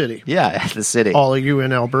as in the city. Yeah, the city. All of you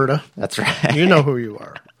in Alberta. That's right. You know who you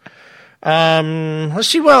are. Let's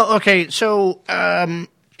see. Well, okay. So,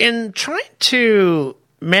 in trying to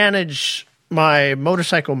manage my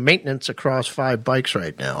motorcycle maintenance across 5 bikes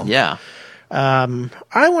right now. Yeah.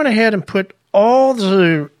 I went ahead and put all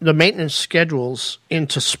the maintenance schedules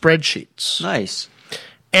into spreadsheets. Nice.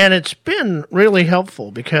 And it's been really helpful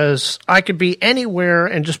because I could be anywhere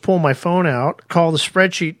and just pull my phone out, call the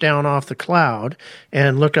spreadsheet down off the cloud,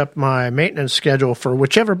 and look up my maintenance schedule for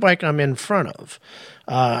whichever bike I'm in front of.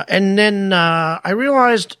 And then I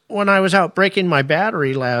realized when I was out breaking my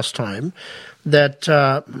battery last time that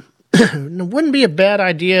it wouldn't be a bad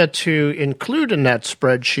idea to include in that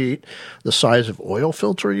spreadsheet the size of oil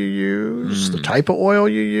filter you use, the type of oil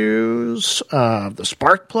you use, the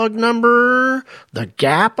spark plug number, the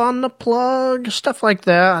gap on the plug, stuff like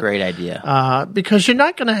that. Great idea. Because you're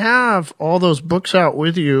not going to have all those books out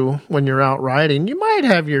with you when you're out riding. You might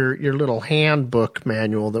have your little handbook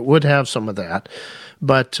manual that would have some of that.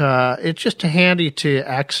 But it's just handy to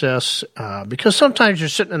access because sometimes you're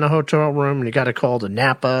sitting in a hotel room and you got to call the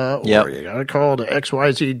Napa or you got to call the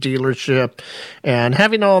XYZ dealership, and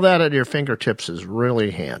having all that at your fingertips is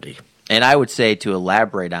really handy. And I would say, to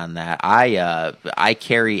elaborate on that, I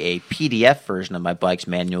carry a PDF version of my bike's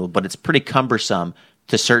manual, but it's pretty cumbersome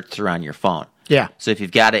to search through on your phone. Yeah. So if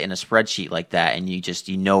you've got it in a spreadsheet like that and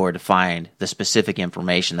you know where to find the specific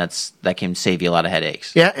information, that can save you a lot of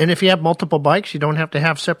headaches. Yeah, and if you have multiple bikes, you don't have to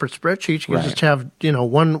have separate spreadsheets. You can just have,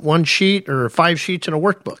 one sheet or 5 sheets in a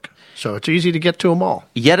workbook. So it's easy to get to them all.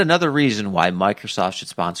 Yet another reason why Microsoft should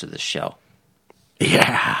sponsor this show.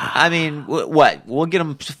 Yeah. I mean, what? We'll get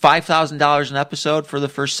them $5,000 an episode for the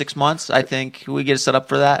first 6 months. I think we get it set up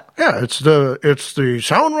for that. Yeah, it's the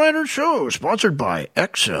Sound Rider Show, sponsored by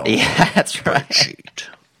Excel. Yeah, that's right. Sheet.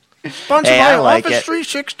 Sponsored by Office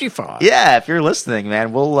 365. Yeah, if you're listening,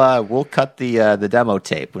 man, we'll cut the demo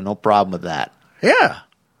tape. No problem with that. Yeah,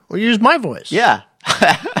 we'll use my voice. Yeah.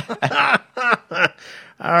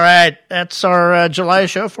 All right, that's our July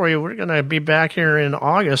show for you. We're going to be back here in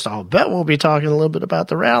August. I'll bet we'll be talking a little bit about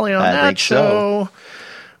the rally on that show. So.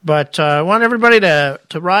 But I want everybody to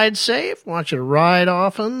ride safe. I want you to ride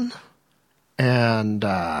often. And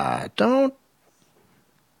don't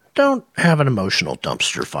have an emotional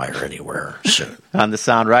dumpster fire anywhere soon. On the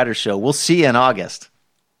Sound Rider Show. We'll see you in August.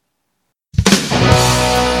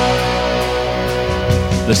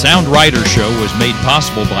 The Sound Rider Show was made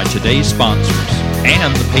possible by today's sponsors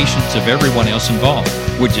and the patience of everyone else involved,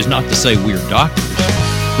 which is not to say we're doctors.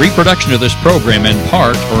 Reproduction of this program in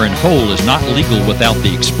part or in whole is not legal without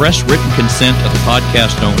the express written consent of the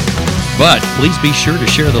podcast owner. But please be sure to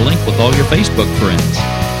share the link with all your Facebook friends.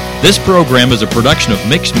 This program is a production of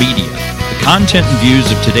Mixed Media. The content and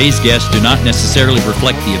views of today's guests do not necessarily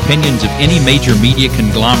reflect the opinions of any major media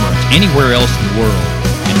conglomerate anywhere else in the world,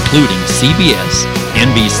 including CBS,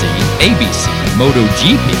 NBC, ABC,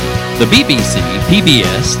 MotoGP, the BBC,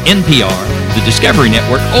 PBS, NPR, the Discovery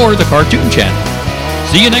Network, or the Cartoon Channel.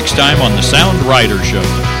 See you next time on the Sound Rider Show.